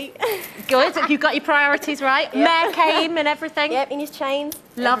rugby. Good, you got your priorities right. Yep. Mayor came and everything. Yep, in his chains.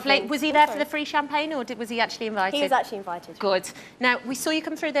 Lovely. Everything. Was he there for the free champagne or was he actually invited? He was actually invited. Good. Now, we saw you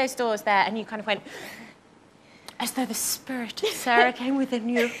come through those doors there and you kind of went, as though the spirit of Sarah came within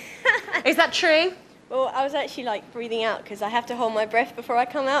you. Is that true? Well, I was actually like breathing out because I have to hold my breath before I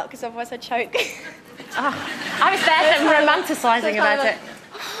come out because otherwise I choke. I was there and romanticising about it.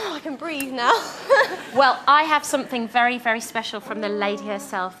 Oh, I can breathe now. Well, I have something very, very special from the lady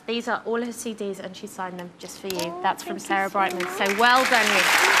herself. These are all her CDs and she signed them just for you. That's from Sarah Brightman. So well done, you.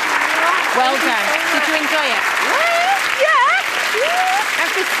 Well done. Did you enjoy it? Yeah. And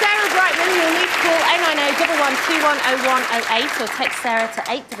for Sarah Brightman, you'll need to call 090 or text Sarah to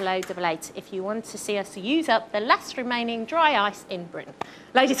 80088 if you want to see us use up the last remaining dry ice in Britain.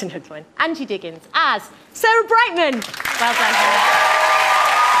 Ladies and gentlemen, Angie Diggins as Sarah Brightman. Well done, Sarah.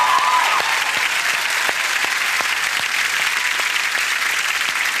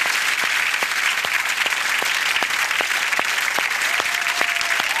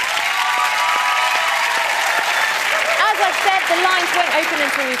 Open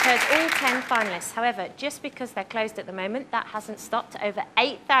until we've heard all 10 finalists. However, just because they're closed at the moment, that hasn't stopped over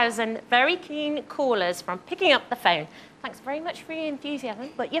 8,000 very keen callers from picking up the phone. Thanks very much for your enthusiasm,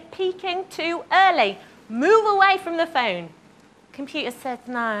 but you're peaking too early. Move away from the phone. Computer says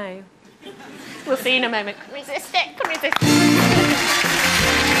no. We'll see in a moment. Can resist it, can resist it.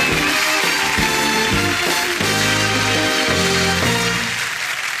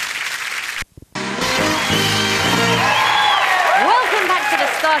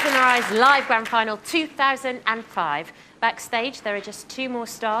 Stars in Their Eyes live grand final 2005. Backstage, there are just 2 more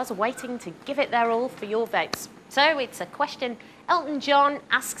stars waiting to give it their all for your votes. So it's a question Elton John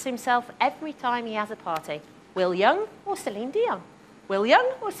asks himself every time he has a party. Will Young or Celine Dion? Will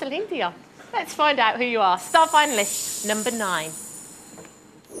Young or Celine Dion? Let's find out who you are. Star finalist number 9.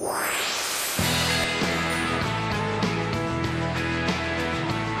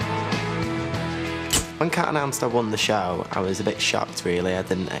 When Kat announced I won the show, I was a bit shocked, really. I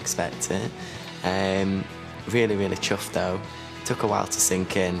didn't expect it. Really, really chuffed, though. It took a while to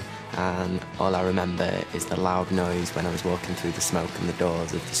sink in, and all I remember is the loud noise when I was walking through the smoke and the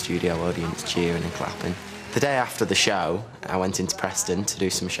doors of the studio audience cheering and clapping. The day after the show, I went into Preston to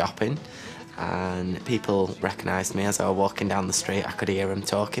do some shopping, and people recognised me as I was walking down the street. I could hear them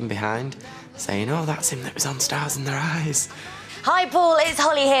talking behind, saying, "Oh, that's him that was on Stars in Their Eyes." Hi Paul, it's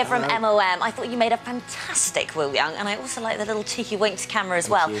Holly here from MOM. I thought you made a fantastic Will Young, and I also like the little cheeky wink to camera as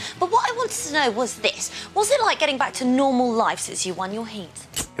well. But what I wanted to know was this. Was it like getting back to normal life since you won your heat?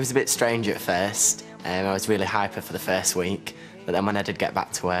 It was a bit strange at first. I was really hyper for the first week, but then when I did get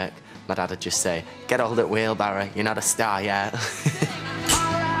back to work, my dad would just say, "Get hold at wheelbarrow, you're not a star yet."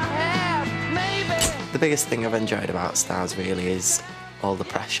 The biggest thing I've enjoyed about Stars really is all the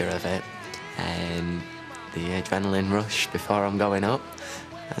pressure of it. The adrenaline rush before I'm going up.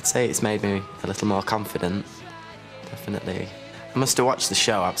 I'd say it's made me a little more confident, definitely. I must have watched the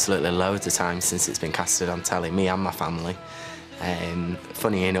show absolutely loads of times since it's been casted on telly, me and my family.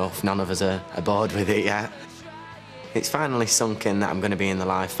 Funny enough, none of us are bored with it yet. It's finally sunk in that I'm going to be in the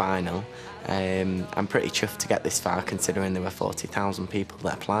live final. I'm pretty chuffed to get this far, considering there were 40,000 people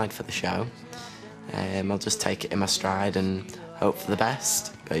that applied for the show. I'll just take it in my stride and hope for the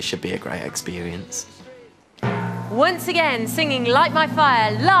best, but it should be a great experience. Once again, singing Light My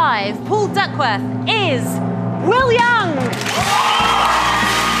Fire live, Paul Duckworth is Will Young.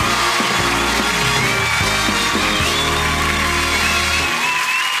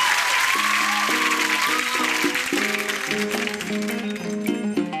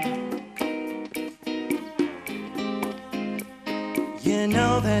 You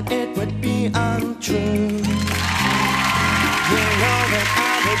know that it would be untrue. You know that I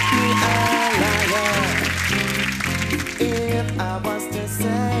would be a liar if I was to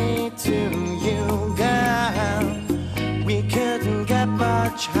say to you, girl, we couldn't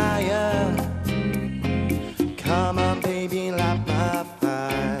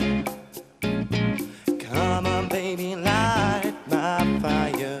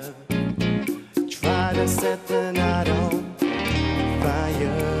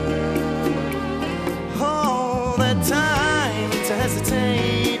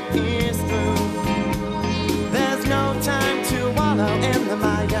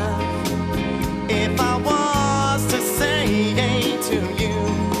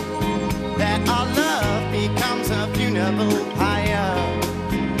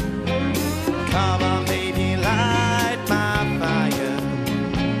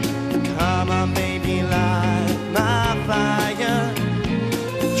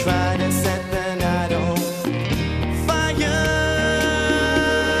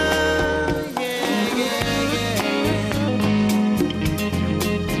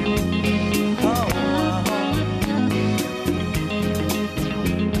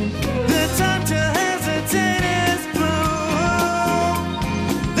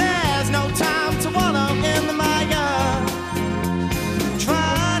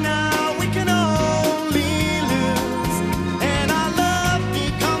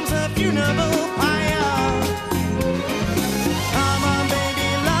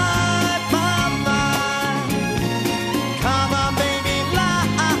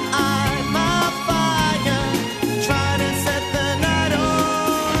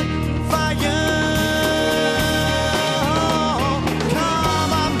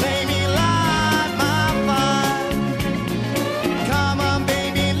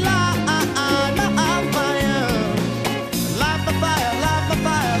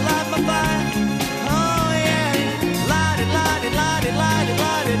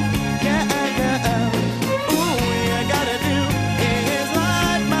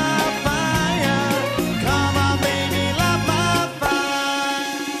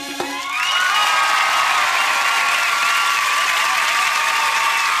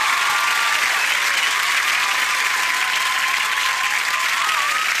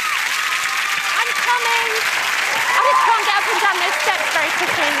steps very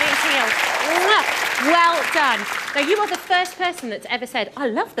quickly and meeting you. Mwah. Well done. Now, you are the first person that's ever said, I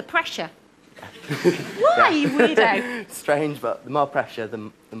love the pressure. Why, you weirdo? Strange, but the more pressure,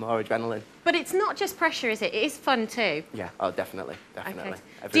 the more adrenaline. But it's not just pressure, is it? It is fun too. Yeah, oh, definitely. Okay. Every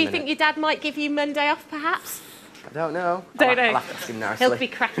Do you minute. think your dad might give you Monday off, perhaps? I don't know. Don't know. I'll have to ask him nicely. He'll be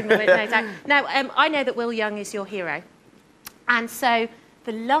cracking with it, no doubt. Now, I know that Will Young is your hero. And so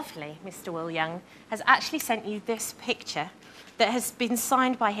the lovely Mr. Will Young has actually sent you this picture that has been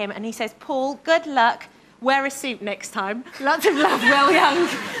signed by him. And he says, Paul, good luck. Wear a suit next time. Lots of love, Will Young.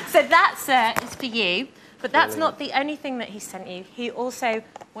 So that's is for you. But that's not the only thing that he sent you. He also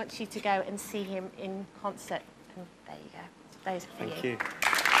wants you to go and see him in concert. And there you go. Those are for Thank you.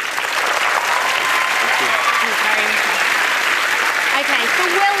 Okay, for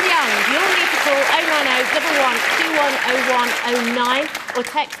Will Young, you'll need to call 090 11 21 0109 or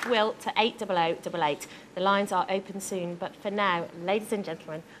text Will to 80088. The lines are open soon, but for now, ladies and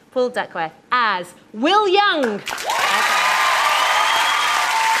gentlemen, Paul Duckworth as Will Young.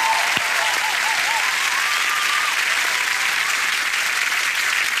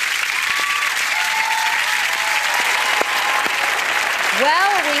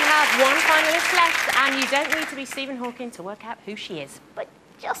 Well, we have one finalist left, and you don't need to be Stephen Hawking to work out who she is. But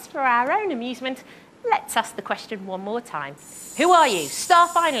just for our own amusement, let's ask the question one more time. Who are you? Star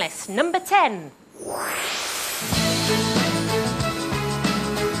finalist number 10.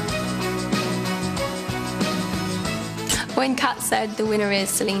 When Kat said the winner is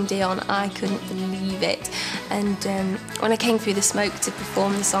Celine Dion, I couldn't believe it. And when I came through the smoke to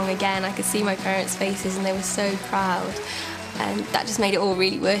perform the song again, I could see my parents' faces and they were so proud. And that just made it all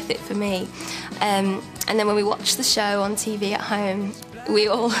really worth it for me. And then when we watched the show on TV at home, we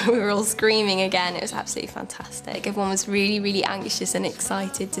were all screaming again. It was absolutely fantastic. Everyone was really, really anxious and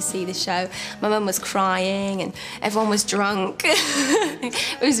excited to see the show. My mum was crying and everyone was drunk.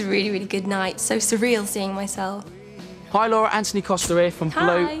 It was a really, really good night. So surreal seeing myself. Hi Laura, Anthony Costa here from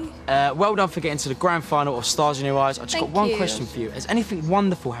Hi. Blue. Well done for getting to the grand final of Stars in Your Eyes. I just got Thank one you. question for you. Has anything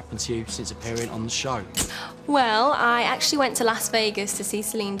wonderful happened to you since appearing on the show? Well, I actually went to Las Vegas to see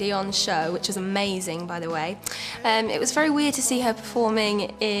Celine Dion's show, which was amazing, by the way. It was very weird to see her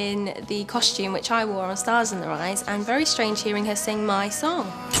performing in the costume which I wore on Stars in Their Eyes, and very strange hearing her sing my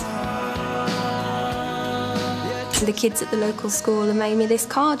song. The kids at the local school have made me this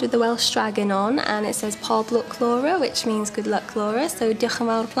card with the Welsh dragon on, and it says Pob Luck Laura, which means good luck Laura, so diolch yn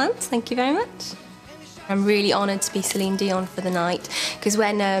fawr plant, thank you very much. I'm really honoured to be Celine Dion for the night, because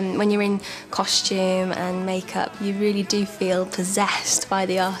when you're in costume and makeup, you really do feel possessed by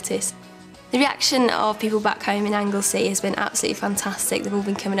the artist. The reaction of people back home in Anglesey has been absolutely fantastic. They've all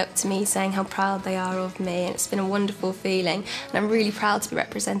been coming up to me saying how proud they are of me, and it's been a wonderful feeling, and I'm really proud to be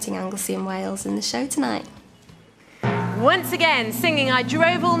representing Anglesey and Wales in the show tonight. Once again, singing I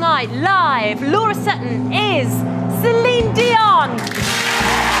Drove All Night live, Laura Sutton is Celine Dion.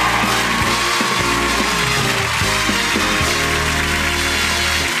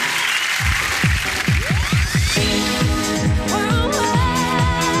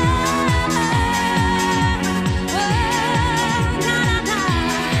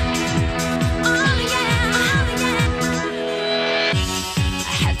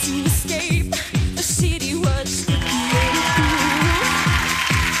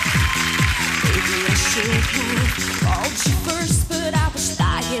 Called you first, but I was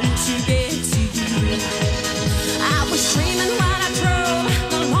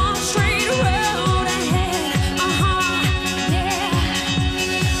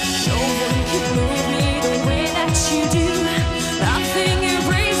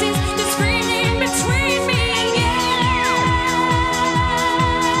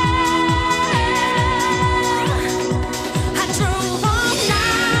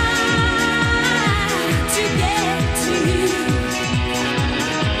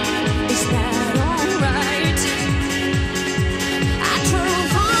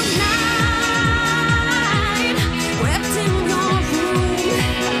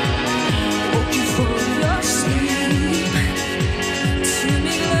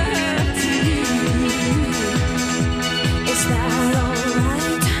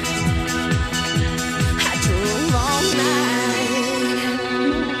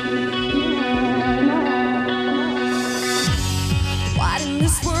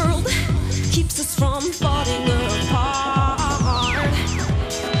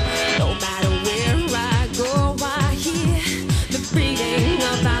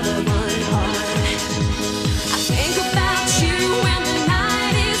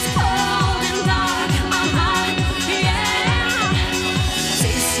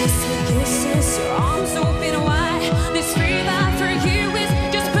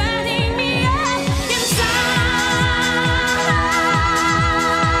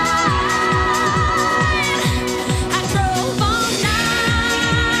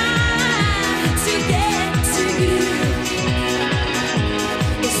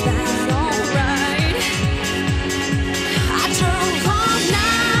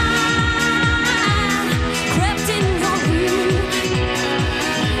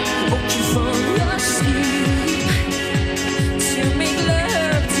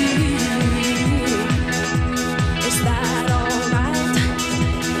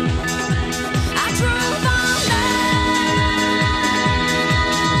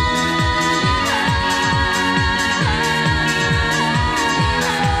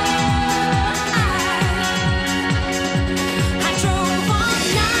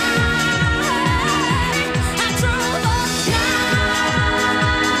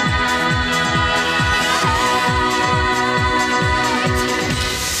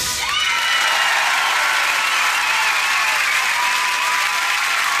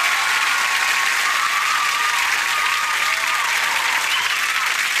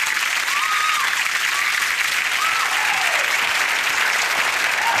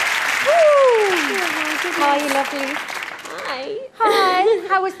are you, lovely? Hi. Hi.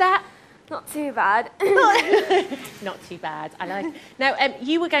 How was that? Not too bad. Not too bad. I like. Now,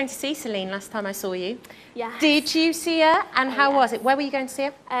 you were going to see Celine last time I saw you. Yeah. Did you see her? And how was it? Where were you going to see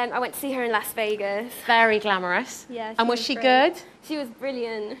her? I went to see her in Las Vegas. Very glamorous. Yeah. And was she great. good? She was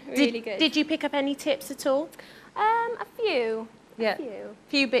brilliant. Really good. Did you pick up any tips at all? A few. Yeah. A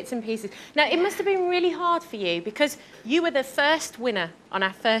few bits and pieces. Now, it must have been really hard for you because you were the first winner on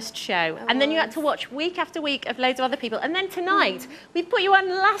our first show. And then you had to watch week after week of loads of other people. And then tonight, we've put you on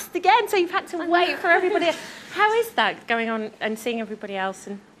last again, so you've had to wait for everybody else. How is that, going on and seeing everybody else?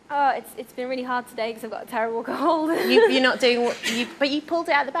 And Oh, it's been really hard today because I've got a terrible cold. you're not doing what you... But you pulled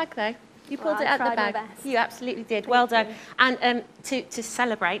it out of the bag, though. You pulled Well, it I out of the tried my bag. best. You absolutely did. Well done. And to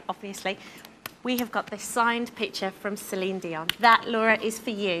celebrate, obviously, we have got this signed picture from Celine Dion. That, Laura, is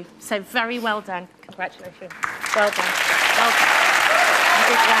for you. So very well done. Congratulations. Well done. Well done. You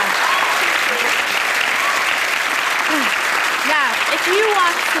did well. Now, if you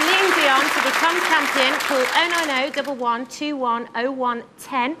want Celine Dion to become champion, call 090 1121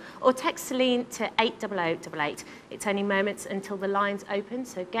 0110 or text Celine to 80088. It's only moments until the lines open,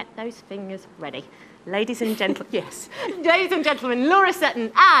 so get those fingers ready. Ladies and gentlemen, yes. Ladies and gentlemen, Laura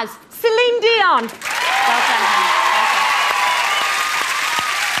Sutton as Celine Dion. Well done, honey.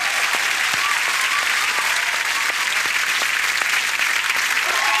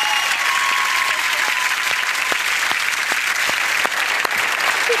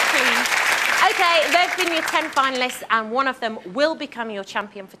 Okay, they've been your 10 finalists and one of them will become your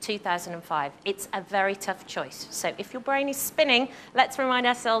champion for 2005. It's a very tough choice. So if your brain is spinning, let's remind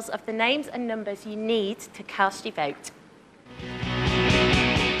ourselves of the names and numbers you need to cast your vote.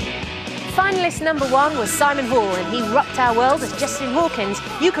 Finalist number 1 was Simon Hall and he rocked our world as Justin Hawkins.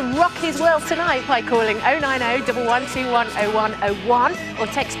 You can rock his world tonight by calling 090 1121 0101 or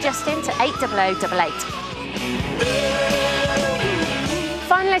text Justin to 80088.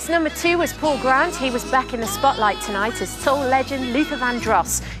 Finalist number 2 was Paul Grant. He was back in the spotlight tonight as soul legend Luther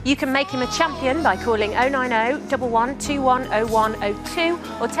Vandross. You can make him a champion by calling 090 1121 0102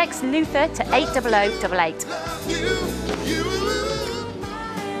 or text Luther to 80088.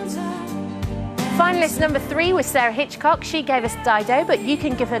 Finalist number 3 was Sarah Hitchcock. She gave us Dido, but you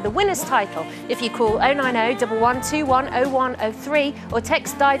can give her the winner's title if you call 090 1121 0103 or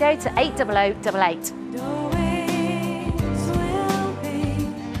text Dido to 80088.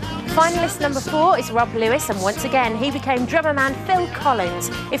 Finalist number 4 is Rob Lewis, and once again he became drummer man Phil Collins.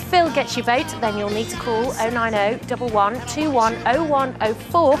 If Phil gets your vote, then you'll need to call 090 1121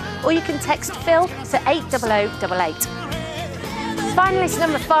 0104 or you can text Phil to 80088. Finalist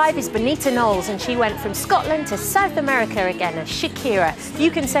number 5 is Bonita Knowles, and she went from Scotland to South America again as Shakira. You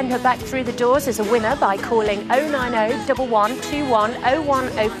can send her back through the doors as a winner by calling 090 1121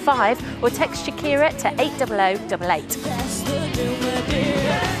 0105 or text Shakira to 80088.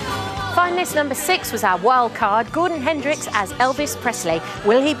 Finalist number 6 was our wild card, Gordon Hendricks as Elvis Presley.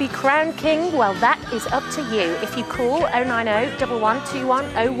 Will he be crowned king? Well, that is up to you. If you call 090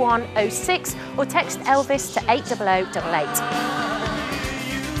 1121 0106 or text Elvis to 80088.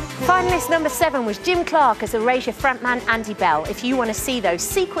 Finalist number 7 was Jim Clark as Erasure frontman Andy Bell. If you want to see those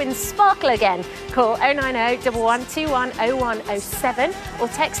sequins sparkle again, call 090 1121 0107 or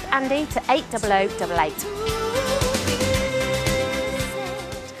text Andy to 80088.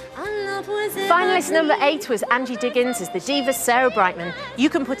 Finalist number 8 was Angie Diggins as the diva Sarah Brightman. You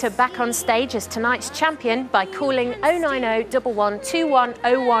can put her back on stage as tonight's champion by calling 090 1121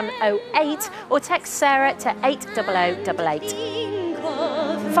 0108 or text Sarah to 80088.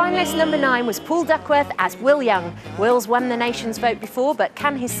 Finalist number 9 was Paul Duckworth as Will Young. Will's won the nation's vote before, but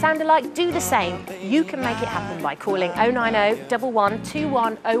can his sound-alike do the same? You can make it happen by calling 090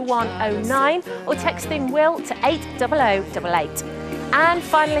 1121 0109 or texting Will to 80088. And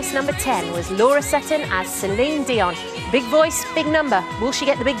finalist number 10 was Laura Sutton as Celine Dion. Big voice, big number. Will she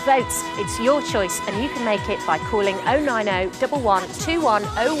get the big votes? It's your choice, and you can make it by calling 090 1121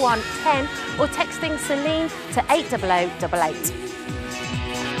 0110 or texting Celine to 80088.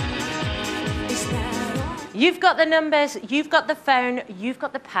 You've got the numbers, you've got the phone, you've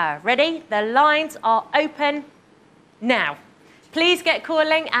got the power. Ready? The lines are open now. Please get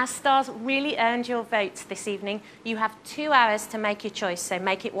calling. Our stars really earned your votes this evening. You have 2 hours to make your choice, so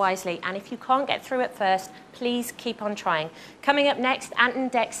make it wisely. And if you can't get through at first, please keep on trying. Coming up next, Ant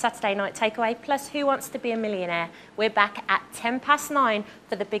and Dec's Saturday Night Takeaway, plus Who Wants to Be a Millionaire? We're back at 9:10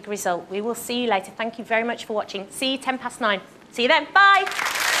 for the big result. We will see you later. Thank you very much for watching. See you 9:10. See you then. Bye.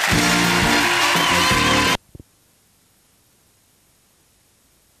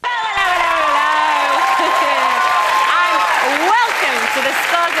 To the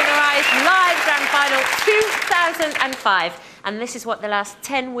Stars in Our Eyes live grand final 2 5. And this is what the last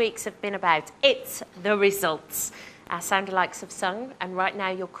 10 weeks have been about. It's the results. Our sound-alikes have sung, and right now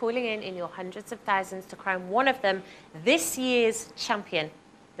you're calling in your hundreds of thousands to crown one of them this year's champion.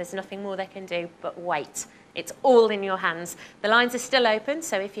 There's nothing more they can do but wait. It's all in your hands. The lines are still open,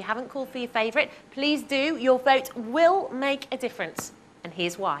 so if you haven't called for your favourite, please do. Your vote will make a difference, and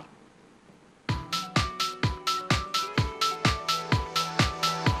here's why.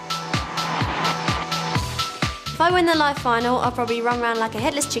 If I win the live final, I'll probably run around like a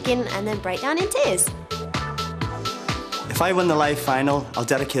headless chicken and then break down in tears. If I win the live final, I'll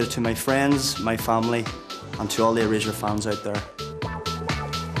dedicate it to my friends, my family, and to all the Erasure fans out there.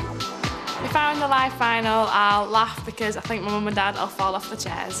 If I win the live final, I'll laugh because I think my mum and dad will fall off the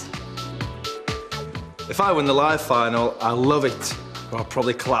chairs. If I win the live final, I'll love it, or I'll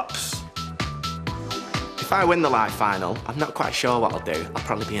probably collapse. If I win the live final, I'm not quite sure what I'll do. I'll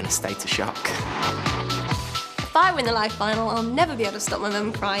probably be in a state of shock. If I win the live final, I'll never be able to stop my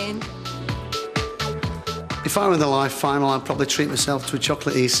mum crying. If I win the live final, I'd probably treat myself to a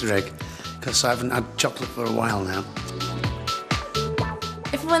chocolate Easter egg, because I haven't had chocolate for a while now.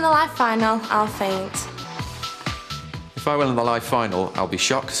 If I win the live final, I'll faint. If I win the live final, I'll be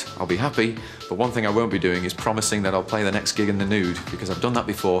shocked, I'll be happy, but one thing I won't be doing is promising that I'll play the next gig in the nude, because I've done that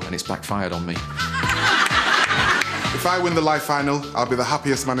before and it's backfired on me. If I win the live final, I'll be the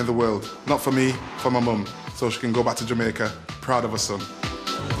happiest man in the world. Not for me, for my mum, so she can go back to Jamaica, proud of her son. And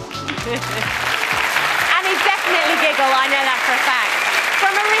he'd definitely giggle, I know that for a fact.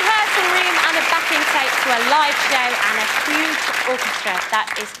 From a rehearsal room and a backing tape to a live show and a huge orchestra,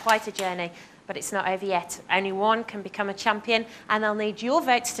 that is quite a journey. But it's not over yet. Only one can become a champion, and they'll need your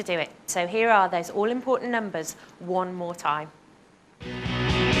votes to do it. So here are those all-important numbers one more time.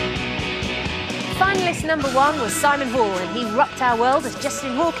 Finalist number 1 was Simon Hall, and he rocked our world as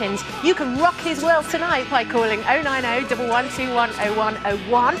Justin Hawkins. You can rock his world tonight by calling 090 1121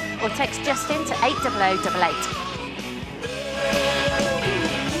 0101 or text Justin to 80088.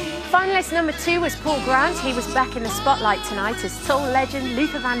 Finalist number 2 was Paul Grant. He was back in the spotlight tonight as soul legend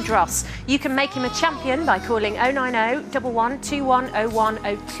Luther Vandross. You can make him a champion by calling 090 1121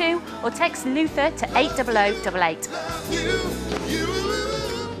 0102 or text Luther to 80088.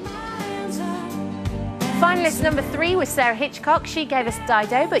 Finalist number 3 was Sarah Hitchcock. She gave us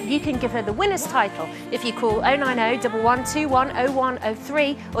Dido, but you can give her the winner's title if you call 090 1121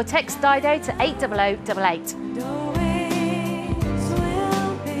 0103 or text Dido to 80088.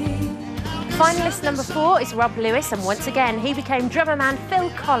 Finalist number 4 is Rob Lewis, and once again he became drummer man Phil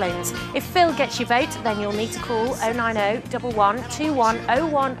Collins. If Phil gets your vote, then you'll need to call 090 1121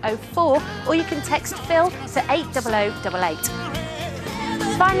 0104 or you can text Phil to 80088.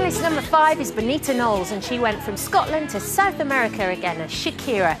 Finalist number 5 is Bonita Knowles, and she went from Scotland to South America again as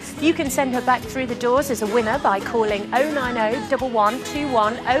Shakira. You can send her back through the doors as a winner by calling 090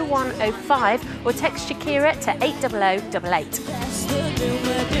 1121 0105 or text Shakira to 80088.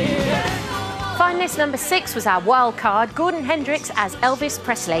 Finalist number 6 was our wild card, Gordon Hendricks as Elvis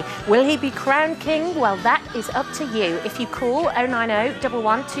Presley. Will he be crowned king? Well, that is up to you. If you call 090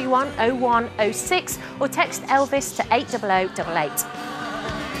 1121 0106 or text Elvis to 80088.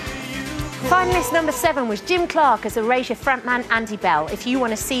 Finalist number 7 was Jim Clark as Erasure frontman Andy Bell. If you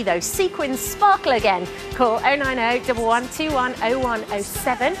want to see those sequins sparkle again, call 090 1121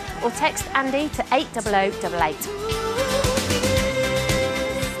 0107 or text Andy to 80088.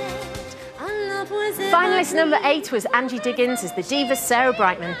 Finalist number 8 was Angie Diggins as the diva Sarah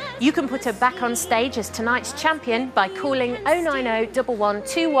Brightman. You can put her back on stage as tonight's champion by calling 090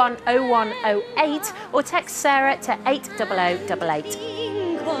 1121 0108 or text Sarah to 80088.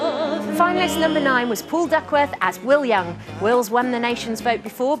 Finalist number 9 was Paul Duckworth as Will Young. Will's won the nation's vote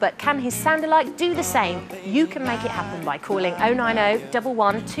before, but can his sound-alike do the same? You can make it happen by calling 090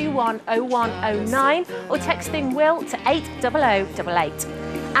 1121 0109 or texting Will to 80088.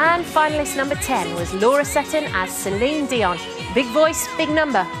 And finalist number 10 was Laura Sutton as Celine Dion. Big voice, big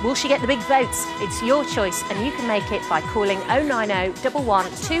number. Will she get the big votes? It's your choice, and you can make it by calling 090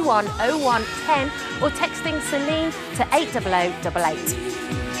 1121 0110 or texting Celine to 80088.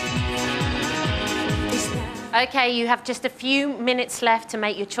 Okay, you have just a few minutes left to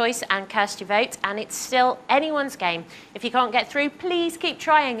make your choice and cast your vote, and it's still anyone's game. If you can't get through, please keep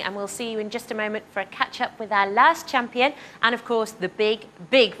trying, and we'll see you in just a moment for a catch-up with our last champion and, of course, the big,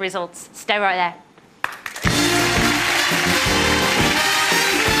 big results. Stay right there.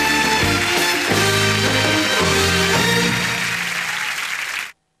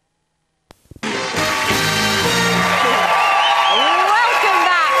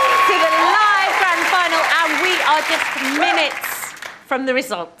 Just minutes from the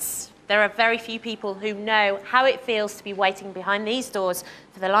results. there are very few people who know how it feels to be waiting behind these doors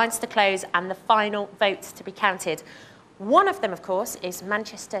for the lines to close and the final votes to be counted. One of them, of course, is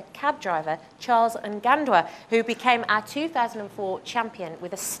Manchester cab driver Charles Ngandwa, who became our 2004 champion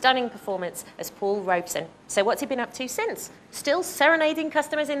with a stunning performance as Paul Robeson. So what's he been up to since? Still serenading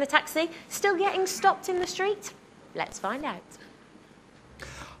customers in the taxi? Still getting stopped in the street? Let's find out.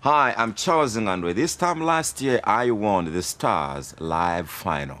 Hi, I'm Charles Ngandwa. This time last year, I won the Stars Live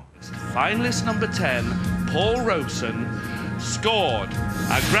Final. Finalist number 10, Paul Robeson, scored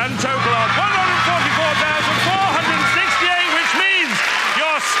a grand total of 144,468, which means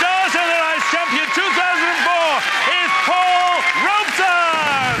your Stars in the Rise champion 2004 is Paul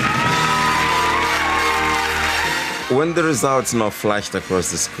Robeson! When the results now flashed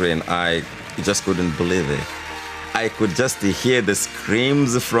across the screen, I just couldn't believe it. I could just hear the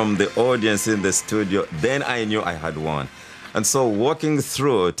screams from the audience in the studio. Then I knew I had won. And so walking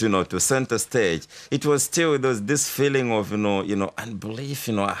through, to center stage, it was still this feeling of, unbelief,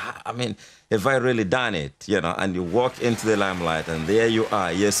 I mean, have I really done it? And you walk into the limelight and there you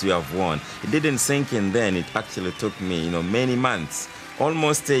are, yes, you have won. It didn't sink in then, it actually took me, many months,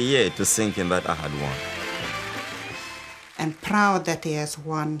 almost a year to sink in that I had won. I'm proud that he has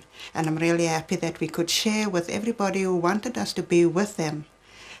won, and I'm really happy that we could share with everybody who wanted us to be with them.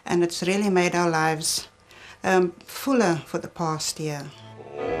 And it's really made our lives fuller for the past year.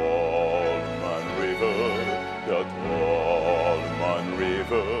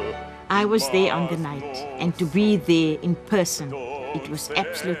 I was there on the night, and to be there in person, it was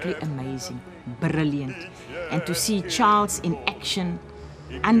absolutely amazing, brilliant. And to see Charles in action,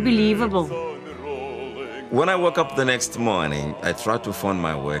 unbelievable. When I woke up the next morning, I tried to phone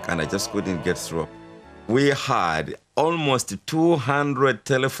my work and I just couldn't get through. We had almost 200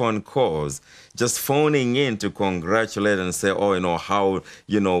 telephone calls just phoning in to congratulate and say,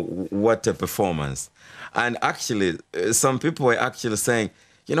 what a performance. And actually, some people were actually saying,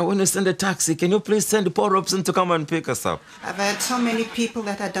 when you send a taxi, can you please send Paul Robeson to come and pick us up? I've had so many people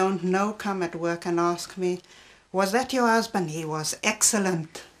that I don't know come at work and ask me, was that your husband? He was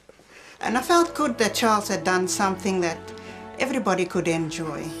excellent. And I felt good that Charles had done something that everybody could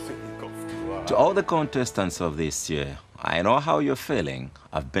enjoy. To all the contestants of this year, I know how you're feeling.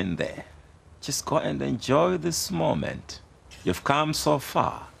 I've been there. Just go and enjoy this moment. You've come so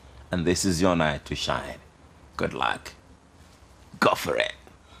far, and this is your night to shine. Good luck. Go for it.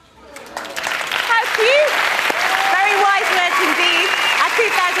 How cute! Very wise words indeed. Our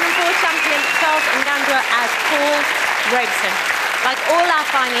 2004 champion, Charles Ngandwa, as Paul Robeson. Like all our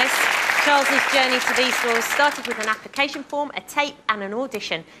finalists, Charles's journey to these doors started with an application form, a tape and an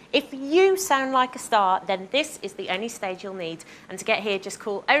audition. If you sound like a star, then this is the only stage you'll need. And to get here, just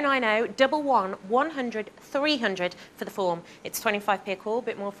call 090 11 100 300 for the form. It's 25p a call, a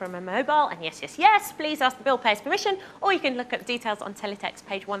bit more from a mobile. And yes, yes, yes, please ask the bill payer's permission, or you can look at the details on Teletext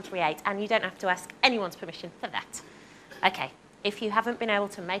page 138, and you don't have to ask anyone's permission for that. Okay, if you haven't been able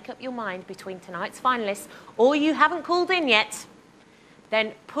to make up your mind between tonight's finalists, or you haven't called in yet,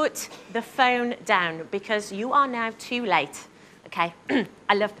 then put the phone down, because you are now too late. Okay,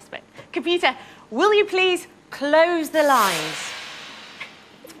 I love this bit. Computer, will you please close the lines?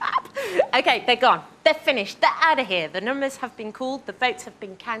 Okay, they're gone. They're finished. They're out of here. The numbers have been called. The votes have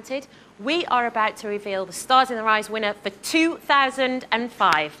been counted. We are about to reveal the Stars in the Rise winner for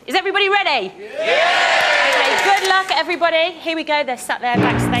 2005. Is everybody ready? Yeah! Okay, good luck, everybody. Here we go. They're sat there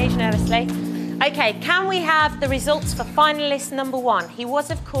backstage nervously. Okay, can we have the results for finalist number 1? He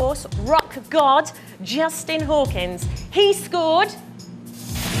was, of course, rock god Justin Hawkins. He scored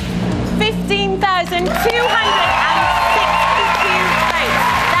 15,262 votes.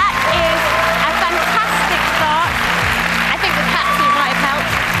 That is a fantastic start. I think the taxi might have helped.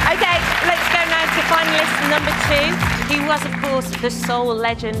 Okay, let's go now to finalist number 2. He was, of course, the soul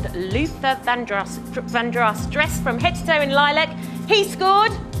legend Luther Vandross, dressed from head to toe in lilac. He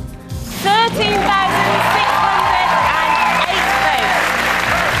scored 13,608 votes.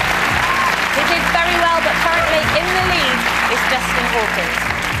 He did very well, but currently in the lead is Justin Hawkins.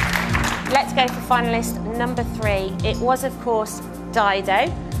 Let's go for finalist number 3. It was, of course,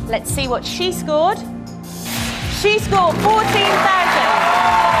 Dido. Let's see what she scored. She scored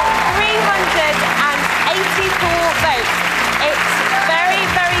 14,384 votes. It's very,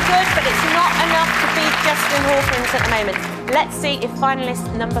 very good, but it's not enough to beat Justin Hawkins at the moment. Let's see if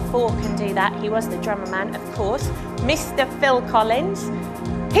finalist number 4 can do that. He was the drummer man, of course, Mr. Phil Collins.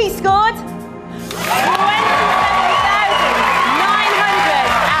 He scored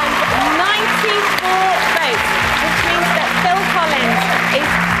 27,994 votes, which means that Phil Collins is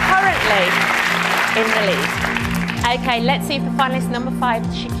currently in the lead. Okay, let's see if the finalist number 5,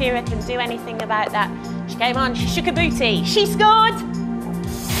 Shakira, can do anything about that. She came on, she shook her booty. She scored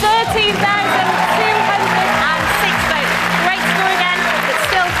 13,206 votes. Great score again, but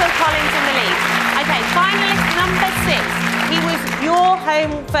still Phil Collins in the lead. Okay, finalist number 6. He was your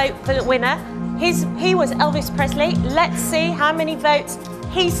home vote for the winner. He was Elvis Presley. Let's see how many votes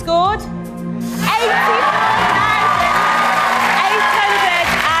he scored.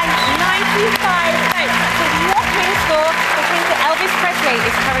 84,895 votes. That's a whopping score, which means that Elvis Presley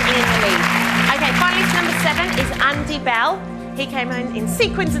is currently in the lead. Okay, finalist number 7 is Andy Bell. He came home in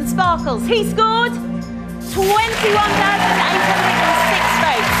sequins and sparkles. He scored 21,806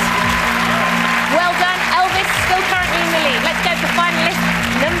 votes. Well done, Elvis, still currently in the lead. Let's go to finalist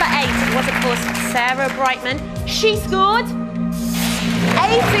number 8. It was, of course, Sarah Brightman. She scored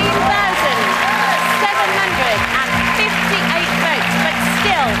 18,758 votes, but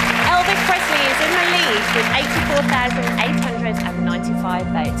still, Elvis Presley is in the lead with 84,895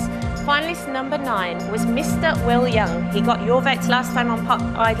 votes. Finalist number 9 was Mr. Will Young. He got your votes last time on Pop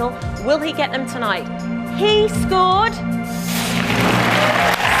Idol. Will he get them tonight? He scored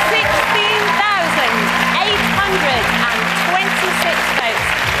 16,826 votes.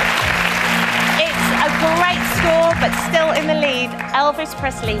 It's a great score, but still in the lead. Elvis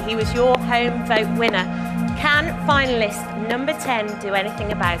Presley, he was your home vote winner. Can finalist number 10 do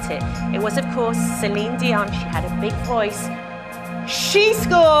anything about it? It was, of course, Celine Dion. She had a big voice. She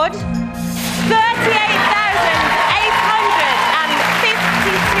scored 38,852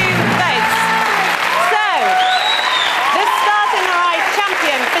 votes. So, the Stars in Their Eyes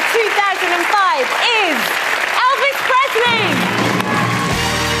champion for 2005 is Elvis Presley!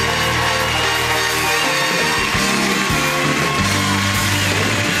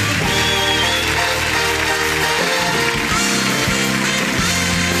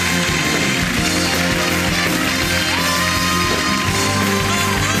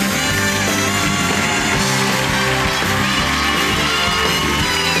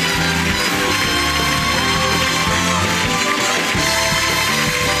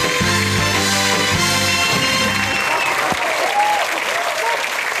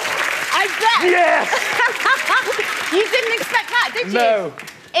 Yes! You didn't expect that, did you? No.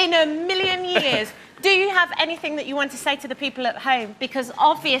 In a million years. Do you have anything that you want to say to the people at home? Because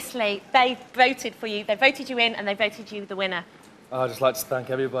obviously they voted for you. They voted you in and they voted you the winner. I'd just like to thank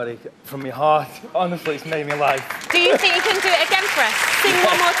everybody from my heart. Honestly, it's made me laugh. Do you think you can do it again for us? Sing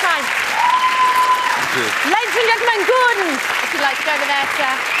one more time. Thank you. Ladies and gentlemen, Gordon, if you'd like to go over there,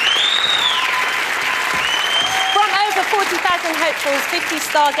 sir. From over 40,000 hopefuls, 50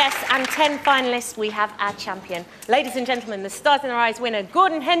 star guests and 10 finalists, we have our champion. Ladies and gentlemen, the Stars in Their Eyes winner,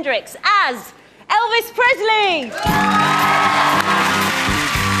 Gordon Hendricks, as Elvis Presley!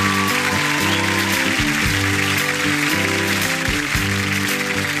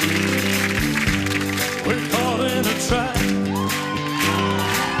 We're caught in a trap.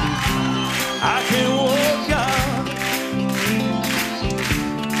 I can't walk out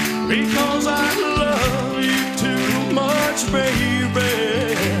because I love you too much, baby.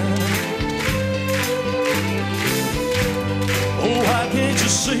 Oh, why can't you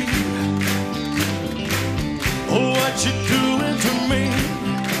see what you're doing to me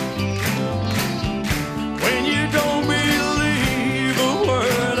when you don't believe a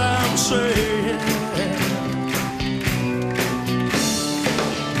word I'm saying?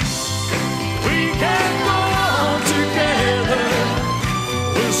 We can go on together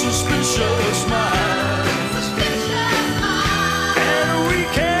with suspicious minds, and we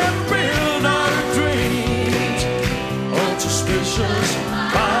can build our dreams on suspicious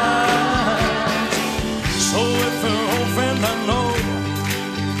minds. So if an old friend I know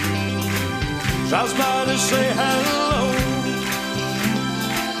stops by to say hello,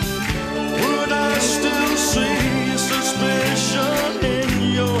 would I still see suspicion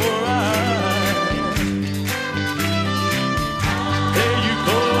in your eyes? There you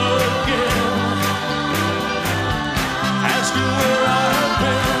go again, asking where I've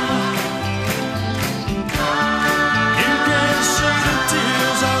been. You can't see the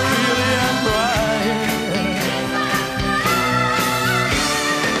tears I really am crying.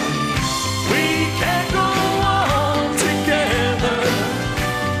 We can't go on together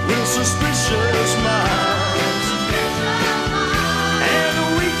with suspicious minds, and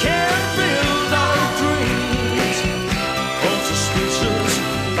we can't build our dreams on suspicious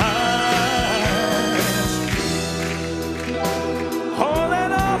minds. Oh,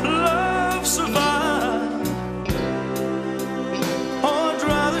 let our love survive. Oh,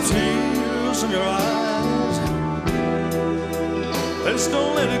 dry the tears from your eyes. Let's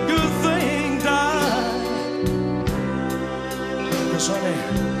don't let a good thing die. 'cause honey,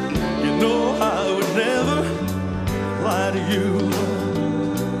 you know I would never lie to you.